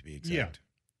 million to be exact.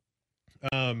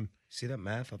 Yeah. See that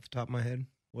math off the top of my head?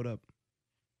 What up?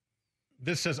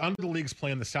 This says, under the league's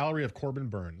plan, the salary of Corbin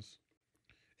Burns,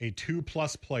 a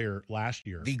 2+ player last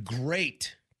year, the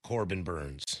great Corbin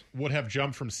Burns, would have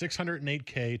jumped from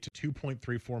 $608K to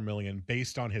 $2.34 million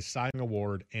based on his Cy Young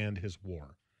Award and his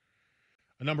WAR.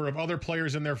 A number of other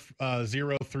players in their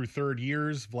 0 through 3rd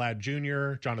years, Vlad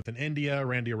Jr., Jonathan India,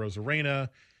 Randy Arozarena,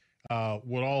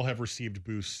 would all have received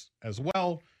boosts as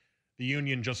well. The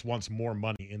union just wants more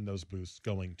money in those boosts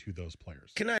going to those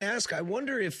players. Can I ask, I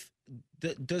wonder if,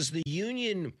 does the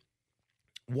union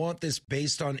want this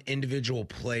based on individual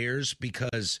players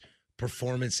because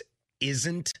performance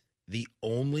isn't the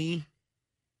only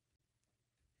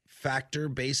factor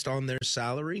based on their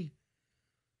salary?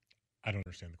 I don't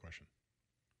understand the question.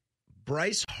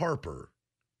 Bryce Harper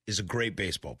is a great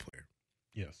baseball player.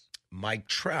 Yes. Mike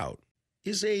Trout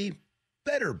is a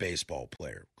better baseball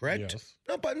player, correct? Yes.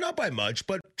 Not by much,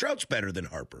 but Trout's better than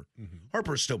Harper. Mm-hmm.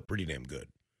 Harper's still pretty damn good.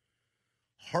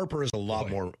 Harper is a lot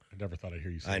more. I never thought I'd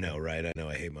hear you say I know, that. right? I know.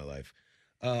 I hate my life.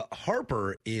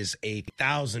 Harper is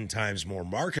 1,000 times more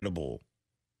marketable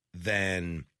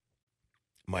than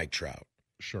Mike Trout.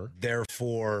 Sure.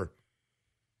 Therefore,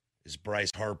 is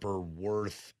Bryce Harper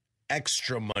worth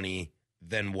extra money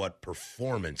than what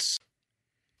performance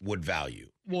would value?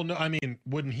 Well, no, I mean,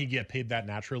 wouldn't he get paid that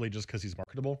naturally just because he's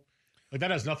marketable? Like,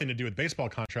 that has nothing to do with baseball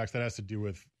contracts. That has to do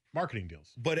with marketing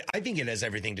deals. But I think it has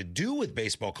everything to do with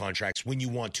baseball contracts when you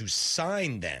want to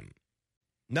sign them,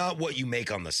 not what you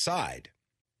make on the side.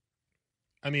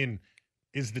 I mean,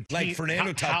 is the team, like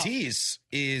Fernando Tatis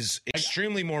is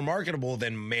extremely more marketable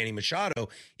than Manny Machado,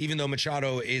 even though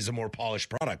Machado is a more polished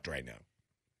product right now.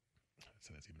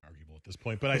 So that's even arguable at this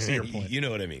point, but I see your point. You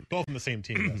know what I mean. Both on the same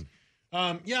team.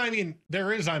 Yes. Yeah, I mean,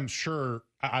 there is, I'm sure,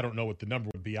 I don't know what the number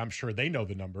would be. I'm sure they know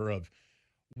the number of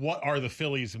what are the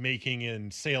Phillies making in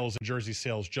sales and jersey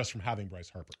sales just from having Bryce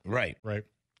Harper. Right. Right.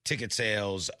 Ticket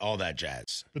sales, all that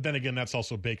jazz. But then again, that's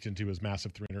also baked into his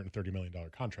massive $330 million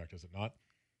contract, is it not?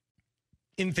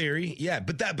 In theory, yeah.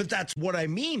 But that's what I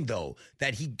mean, though,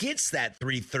 that he gets that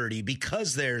 330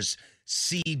 because there's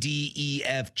C, D, E,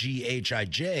 F, G, H, I,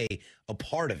 J a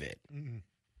part of it. Mm-hmm.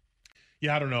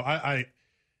 Yeah, I don't know. I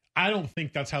don't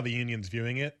think that's how the union's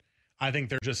viewing it. I think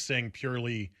they're just saying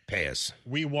purely, pay us.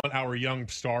 We want our young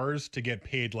stars to get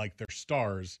paid like they're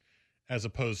stars, as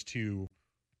opposed to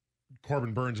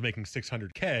Corbin Burns making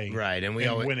 $600K, right? And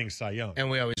winning Cy Young. And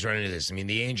we always run into this. I mean,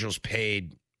 the Angels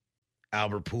paid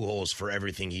Albert Pujols for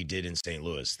everything he did in St.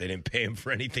 Louis. They didn't pay him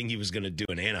for anything he was going to do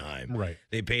in Anaheim. Right.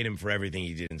 They paid him for everything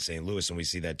he did in St. Louis, and we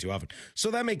see that too often.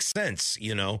 So that makes sense,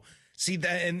 you know. See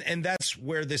that, and that's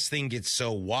where this thing gets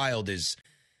so wild is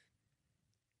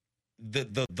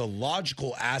the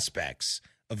logical aspects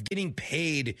of getting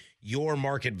paid your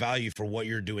market value for what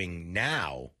you're doing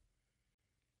now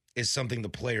is something the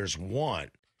players want,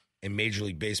 and Major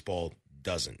League Baseball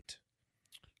doesn't.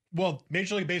 Well,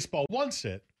 Major League Baseball wants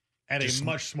it at a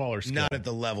much smaller scale. Not at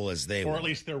the level as they want. Or at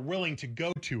least they're willing to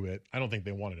go to it. I don't think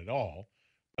they want it at all,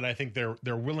 but I think they're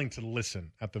willing to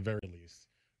listen at the very least.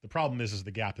 The problem is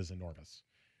the gap is enormous.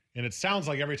 And it sounds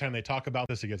like every time they talk about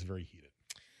this, it gets very heated.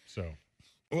 So,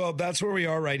 well, that's where we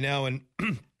are right now. And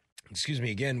excuse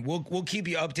me again, we'll keep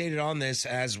you updated on this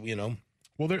as, you know.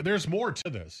 Well, there's more to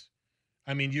this.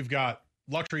 I mean, you've got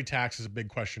luxury tax is a big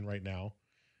question right now.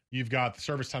 You've got the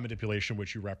service time manipulation,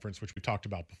 which you referenced, which we talked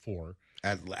about before.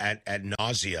 At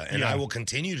nausea. And I will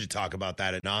continue to talk about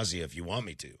that at nausea if you want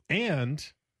me to. And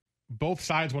both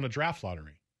sides want a draft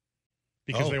lottery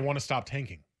because they want to stop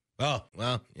tanking. Oh,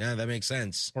 well, yeah, that makes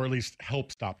sense. Or at least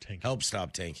help stop tanking. Help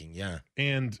stop tanking, yeah.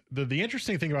 And the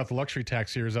interesting thing about the luxury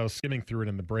tax here is I was skimming through it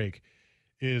in the break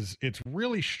is it's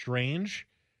really strange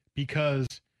because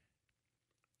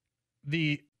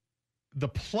the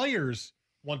players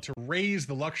want to raise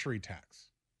the luxury tax.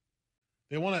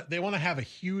 They want to have a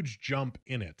huge jump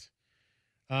in it,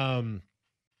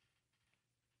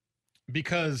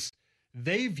 because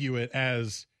they view it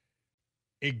as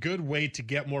a good way to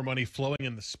get more money flowing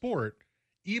in the sport,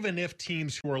 even if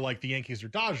teams who are like the Yankees or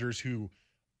Dodgers, who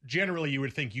generally you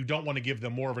would think you don't want to give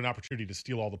them more of an opportunity to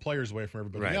steal all the players away from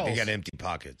everybody else. They got empty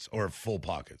pockets or full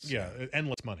pockets. Yeah,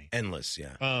 endless money. Endless,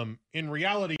 yeah. In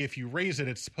reality, if you raise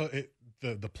it,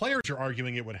 the players are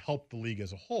arguing it would help the league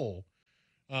as a whole.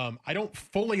 I don't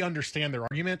fully understand their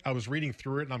argument. I was reading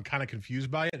through it, and I'm kind of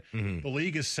confused by it. Mm-hmm. The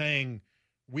league is saying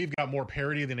we've got more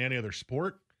parity than any other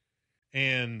sport,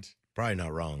 and probably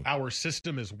not wrong. Our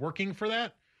system is working for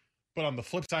that. But on the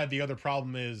flip side, the other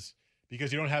problem is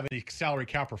because you don't have any salary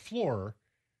cap or floor,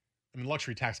 I mean,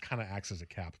 luxury tax kind of acts as a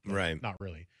cap. Right. Not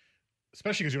really.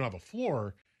 Especially because you don't have a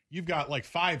floor. You've got like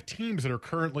 5 teams that are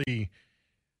currently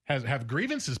have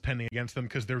grievances pending against them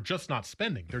because they're just not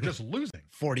spending. They're just losing.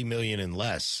 $40 million and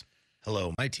less.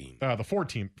 Hello, my team. The four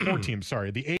teams,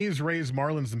 sorry. The A's, Rays,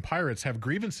 Marlins, and Pirates have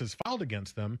grievances filed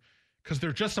against them because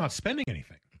they're just not spending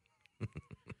anything.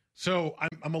 So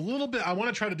I'm a little bit, I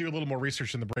want to try to do a little more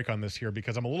research in the break on this here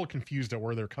because I'm a little confused at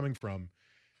where they're coming from.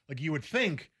 Like you would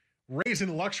think raising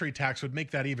the luxury tax would make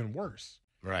that even worse.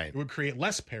 Right. It would create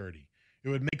less parity. It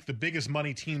would make the biggest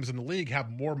money teams in the league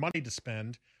have more money to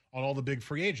spend on all the big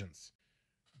free agents.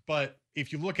 But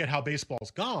if you look at how baseball's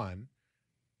gone,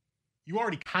 you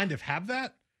already kind of have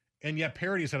that, and yet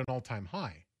parity is at an all-time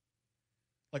high.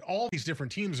 Like all these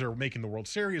different teams are making the World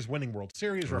Series, winning World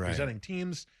Series, representing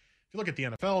teams. If you look at the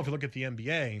NFL, if you look at the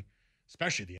NBA,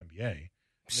 especially the NBA.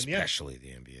 Especially the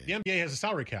NBA. The NBA has a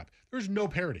salary cap. There's no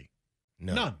parity.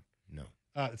 No. None. No.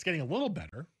 It's getting a little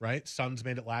better, right? Suns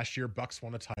made it last year. Bucks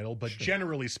won a title. But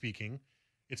generally speaking,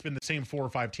 It's been the same 4 or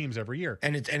 5 teams every year.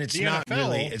 And it's not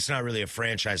really a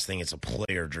franchise thing. It's a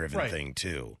player-driven thing,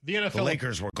 too. The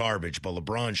Lakers were garbage, but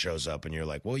LeBron shows up, and you're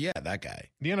like, well, yeah, that guy.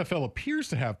 The NFL appears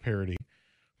to have parity,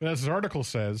 but as his article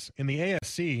says, in the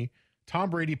AFC, Tom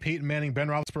Brady, Peyton Manning, Ben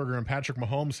Roethlisberger, and Patrick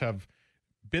Mahomes have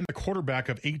been the quarterback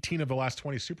of 18 of the last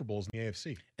 20 Super Bowls in the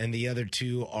AFC. And the other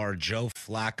two are Joe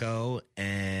Flacco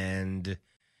and in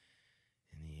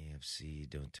the AFC,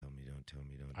 don't tell me.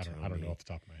 I don't know off the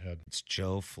top of my head. It's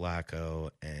Joe Flacco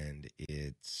and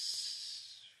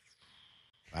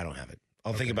I don't have it.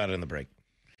 I'll think about it in the break.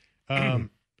 And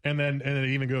then it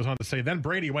even goes on to say, then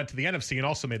Brady went to the NFC and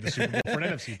also made the Super Bowl for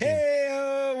an NFC team.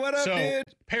 Hey, what up, dude?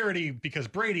 Parity because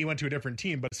Brady went to a different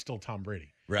team, but it's still Tom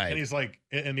Brady. Right. And he's like,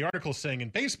 and the article's saying in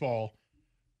baseball,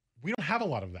 we don't have a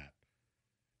lot of that.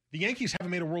 The Yankees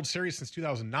haven't made a World Series since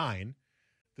 2009.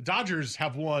 The Dodgers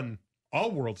have won a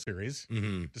World Series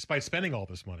despite spending all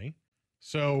this money.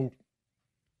 So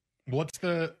what's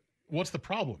the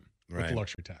problem with the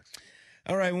luxury tax?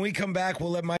 All right, when we come back,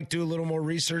 we'll let Mike do a little more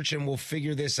research and we'll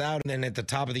figure this out. And then at the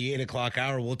top of the 8 o'clock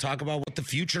hour, we'll talk about what the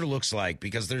future looks like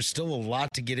because there's still a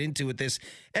lot to get into with this.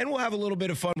 And we'll have a little bit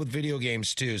of fun with video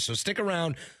games, too. So stick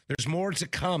around. There's more to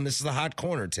come. This is the Hot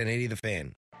Corner, 1080 The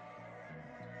Fan.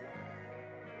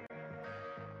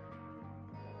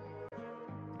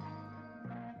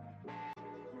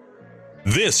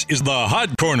 This is the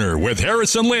Hot Corner with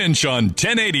Harrison Lynch on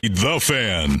 1080 The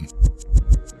Fan.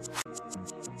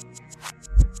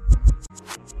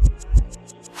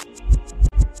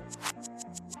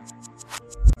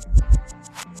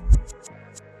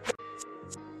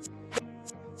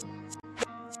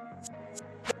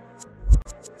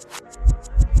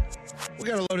 We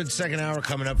got a loaded second hour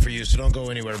coming up for you, so don't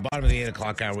go anywhere. Bottom of the 8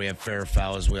 o'clock hour, we have fair or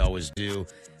foul, as we always do.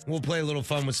 We'll play a little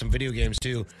fun with some video games,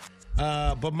 too.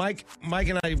 But Mike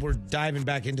and I were diving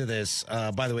back into this.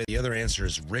 By the way, the other answer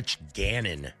is Rich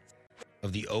Gannon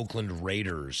of the Oakland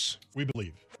Raiders.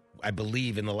 I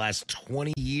believe in the last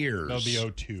 20 years. That would be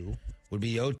 0-2. Would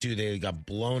be 0-2. They got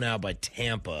blown out by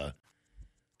Tampa.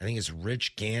 I think it's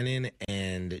Rich Gannon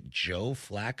and Joe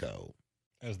Flacco.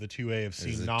 As the two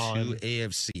AFC two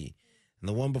AFC. And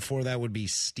the one before that would be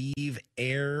Steve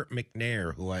Air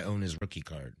McNair, who I own his rookie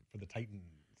card. For the Titans.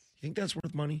 You think that's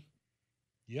worth money?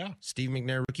 Yeah. Steve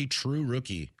McNair rookie, true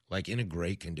rookie, like in a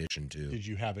great condition too. Did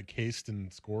you have it cased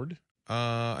and scored?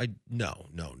 No,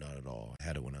 not at all. I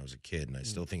had it when I was a kid, and I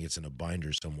still think it's in a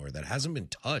binder somewhere that hasn't been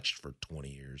touched for 20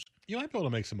 years. You might be able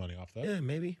to make some money off that. Yeah,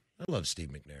 maybe. I love Steve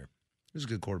McNair. He was a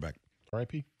good quarterback.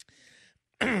 R.I.P.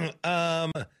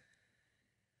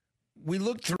 We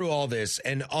looked through all this,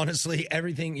 and honestly,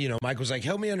 everything, Mike was like,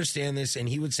 help me understand this, and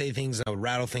he would say things, and I would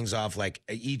rattle things off, like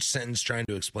each sentence trying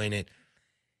to explain it.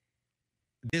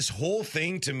 This whole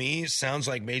thing, to me, sounds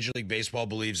like Major League Baseball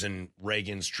believes in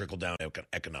Reagan's trickle-down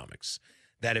economics,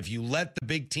 that if you let the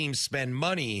big teams spend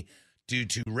money due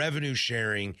to revenue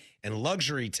sharing and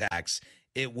luxury tax,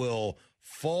 it will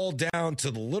fall down to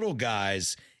the little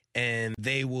guys, and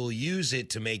they will use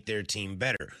it to make their team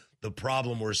better. The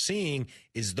problem we're seeing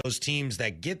is those teams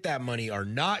that get that money are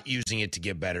not using it to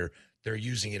get better. They're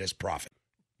using it as profit.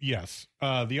 Yes.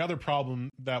 The other problem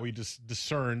that we just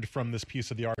discerned from this piece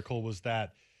of the article was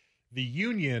that the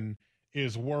union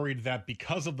is worried that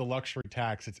because of the luxury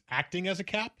tax, it's acting as a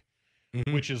cap,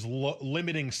 which is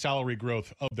limiting salary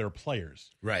growth of their players.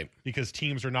 Right. Because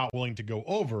teams are not willing to go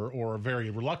over or are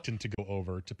very reluctant to go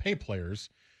over to pay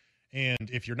players. And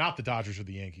if you're not the Dodgers or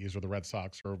the Yankees or the Red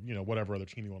Sox or, whatever other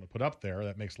team you want to put up there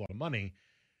that makes a lot of money,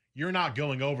 you're not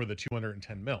going over the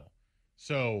 $210 million.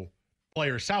 So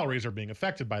player salaries are being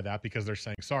affected by that because they're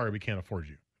saying, sorry, we can't afford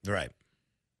you. Right.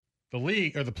 The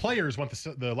league or the players want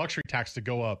the luxury tax to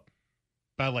go up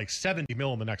by like $70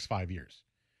 million in the next 5 years.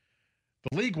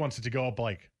 The league wants it to go up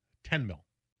like $10 million.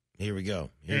 Here we go.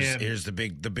 Here's the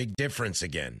big difference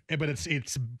again. But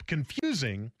it's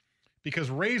confusing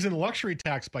because raising the luxury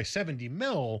tax by $70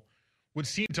 million would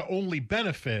seem to only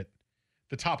benefit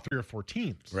the top 3 or 4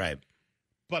 teams. Right.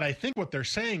 But I think what they're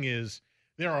saying is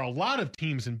there are a lot of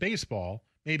teams in baseball,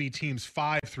 maybe teams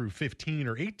 5 through 15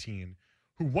 or 18,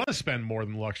 who want to spend more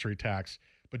than the luxury tax,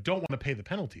 but don't want to pay the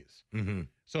penalties. Mm-hmm.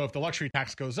 So if the luxury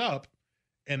tax goes up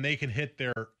and they can hit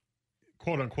their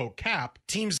quote-unquote cap.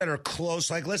 Teams that are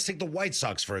close, like let's take the White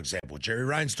Sox, for example. Jerry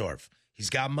Reinsdorf. He's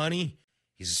got money.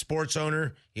 He's a sports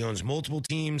owner. He owns multiple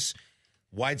teams.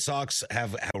 White Sox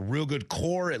have a real good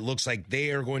core. It looks like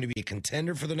they are going to be a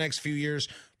contender for the next few years.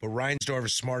 But Reinsdorf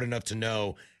is smart enough to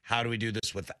know how do we do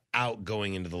this without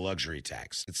going into the luxury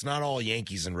tax. It's not all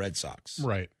Yankees and Red Sox.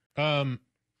 Right. And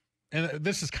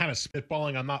this is kind of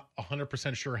spitballing. I'm not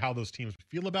 100% sure how those teams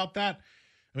feel about that.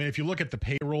 I mean, if you look at the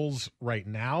payrolls right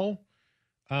now,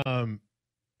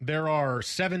 There are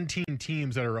 17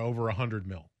 teams that are over 100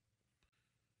 mil.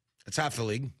 That's half the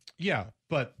league. Yeah,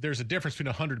 but there's a difference between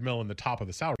 100 mil and the top of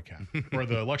the salary cap or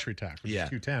the luxury tax, which is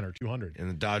 210 or 200. And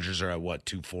the Dodgers are at what,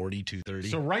 240, 230?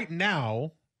 So right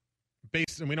now,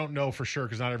 and we don't know for sure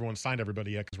because not everyone signed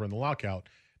everybody yet because we're in the lockout,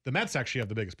 the Mets actually have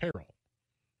the biggest payroll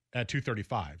at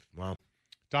 235. Wow.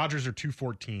 Dodgers are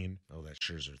 214. Oh, that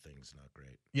Scherzer thing's not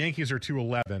great. Yankees are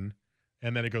 211.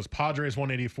 And then it goes Padres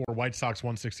 184, White Sox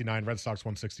 169, Red Sox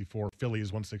 164,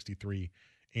 Phillies 163,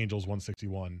 Angels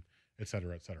 161, et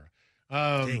cetera, et cetera.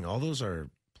 Dang, all those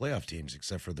are playoff teams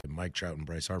except for the Mike Trout and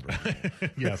Bryce Harper.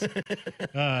 Yes.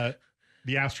 The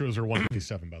Astros are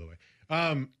 157, by the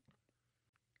way.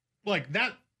 Like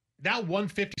that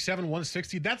 157,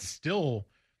 160, that's still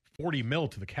 40 mil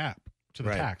to the cap, to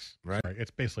the tax. Right. Sorry, it's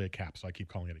basically a cap, so I keep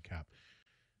calling it a cap.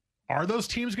 Are those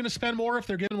teams going to spend more if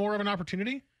they're given more of an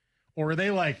opportunity? Or are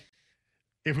they like,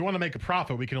 if we want to make a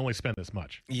profit, we can only spend this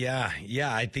much? Yeah.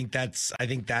 I think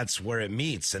that's where it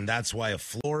meets, and that's why a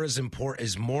floor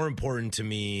is more important to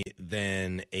me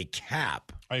than a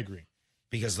cap. I agree,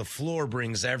 because the floor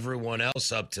brings everyone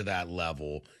else up to that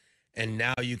level, and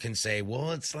now you can say,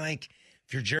 well, it's like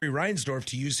if you're Jerry Reinsdorf,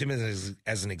 to use him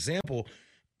as an example,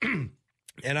 and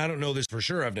I don't know this for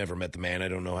sure. I've never met the man. I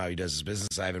don't know how he does his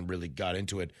business. I haven't really got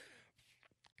into it,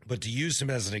 but to use him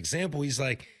as an example, he's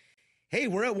like, hey,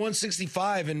 we're at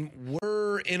 165 and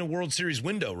we're in a World Series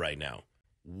window right now.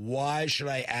 Why should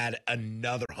I add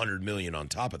another $100 million on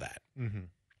top of that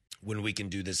when we can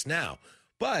do this now?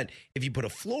 But if you put a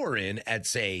floor in at,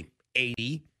 say,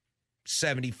 80,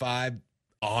 75,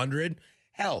 100,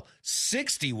 hell,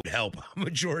 60 would help a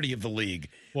majority of the league.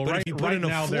 Well, but right, if you put right in a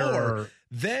now floor,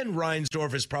 then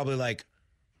Reinsdorf is probably like,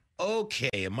 okay,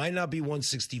 it might not be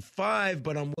 165,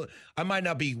 but I might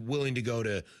not be willing to go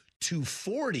to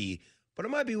 240, but I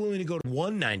might be willing to go to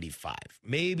 195,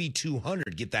 maybe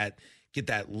 200, get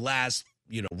that last,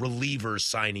 reliever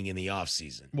signing in the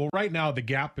offseason. Well, right now, the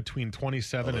gap between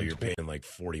 27 and you're paying like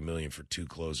 $40 million for two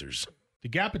closers. The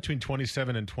gap between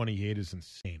 27 and 28 is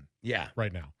insane. Yeah.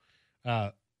 Right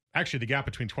now. Actually, the gap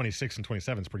between 26 and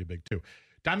 27 is pretty big, too.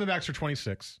 Diamondbacks are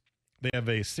 26. They have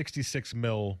a 66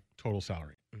 mil total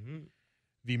salary. Mm-hmm.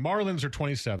 The Marlins are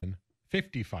 27,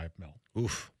 55 mil.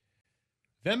 Oof.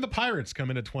 Then the Pirates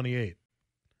come in at 28,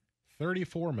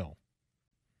 34 mil.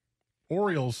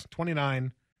 Orioles,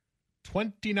 29,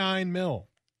 29 mil.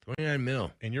 29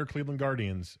 mil. And your Cleveland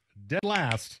Guardians, dead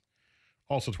last,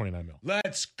 also 29 mil.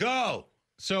 Let's go.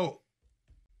 So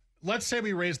let's say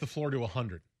we raise the floor to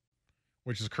 100,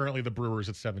 which is currently the Brewers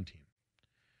at 17.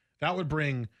 That would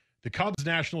bring the Cubs,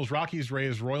 Nationals, Rockies,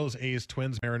 Rays, Royals, A's,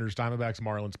 Twins, Mariners, Diamondbacks,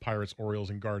 Marlins, Pirates, Orioles,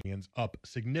 and Guardians up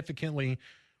significantly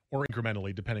or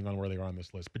incrementally, depending on where they are on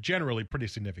this list, but generally pretty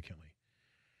significantly.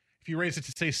 If you raise it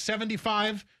to, say,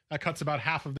 75, that cuts about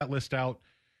half of that list out.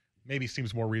 Maybe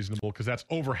seems more reasonable because that's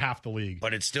over half the league.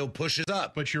 But it still pushes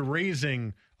up. But you're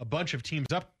raising a bunch of teams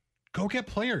up. Go get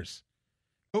players.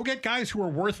 Go get guys who are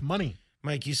worth money.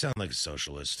 Mike, you sound like a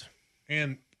socialist.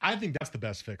 And I think that's the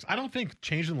best fix. I don't think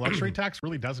changing the luxury tax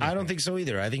really does anything. I don't think so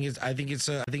either. I think it's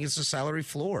a salary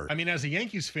floor. I mean, as a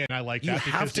Yankees fan, I like that.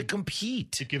 You have to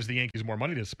compete. It gives the Yankees more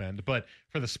money to spend. But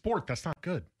for the sport, that's not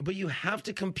good. But you have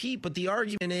to compete. But the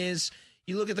argument is,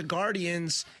 you look at the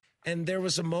Guardians, and there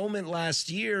was a moment last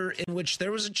year in which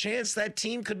there was a chance that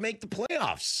team could make the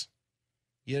playoffs.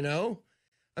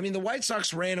 I mean, the White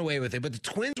Sox ran away with it, but the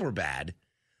Twins were bad.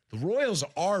 The Royals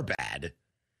are bad.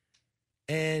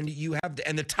 And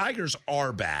the Tigers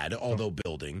are bad, although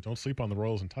building. Don't sleep on the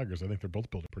Royals and Tigers. I think they're both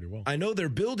building pretty well. I know they're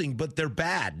building, but they're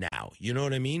bad now. You know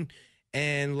what I mean?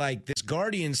 And like this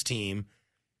Guardians team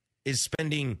is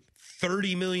spending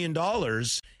 $30 million,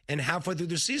 and halfway through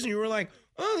the season, you were like,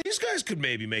 oh, these guys could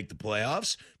maybe make the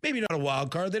playoffs. Maybe not a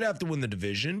wild card. They'd have to win the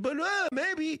division, but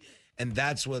maybe. And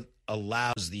that's what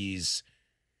allows these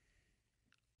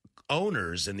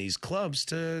owners and these clubs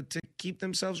to keep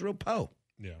themselves real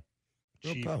Yeah.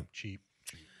 Cheap.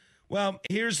 Well,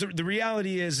 here's the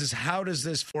reality is how does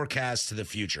this forecast to the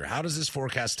future? How does this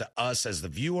forecast to us as the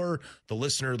viewer, the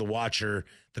listener, the watcher,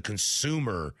 the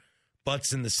consumer,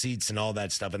 butts in the seats and all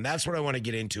that stuff? And that's what I want to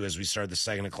get into as we start the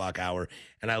 2 o'clock hour.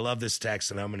 And I love this text,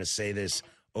 and I'm going to say this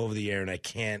over the air, and I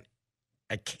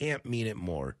can't mean it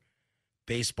more.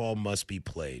 Baseball must be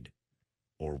played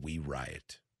or we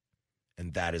riot.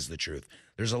 And that is the truth.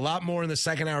 There's a lot more in the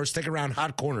second hour. Stick around.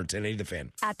 Hot Corner, 1080 The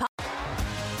Fan.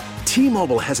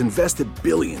 T-Mobile has invested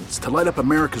billions to light up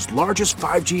America's largest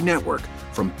 5G network,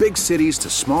 from big cities to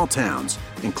small towns,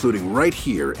 including right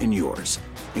here in yours.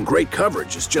 And great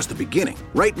coverage is just the beginning.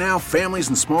 Right now, families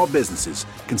and small businesses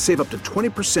can save up to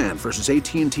 20% versus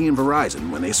AT&T and Verizon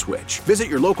when they switch. Visit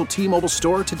your local T-Mobile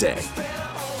store today.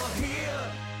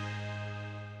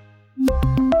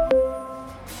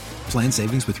 Plan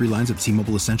savings with 3 lines of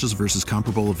T-Mobile Essentials versus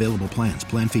comparable available plans.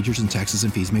 Plan features and taxes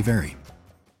and fees may vary.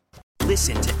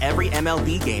 Listen to every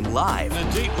MLB game live. In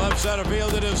the deep left center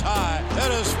field, it is high,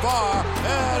 it is far,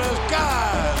 it is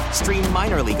gone. Stream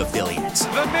minor league affiliates.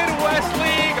 The Midwest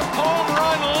League home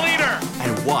run leader.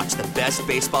 And watch the best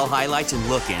baseball highlights and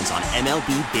look-ins on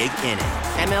MLB Big Inning.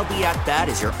 MLB At Bat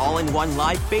is your all-in-one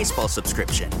live baseball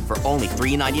subscription for only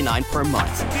 $3.99 per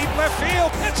month. Deep left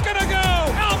field, it's gonna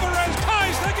go. Alvarez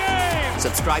ties the game.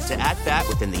 Subscribe to At Bat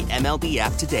within the MLB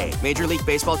app today. Major League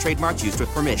Baseball trademarks used with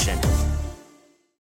permission.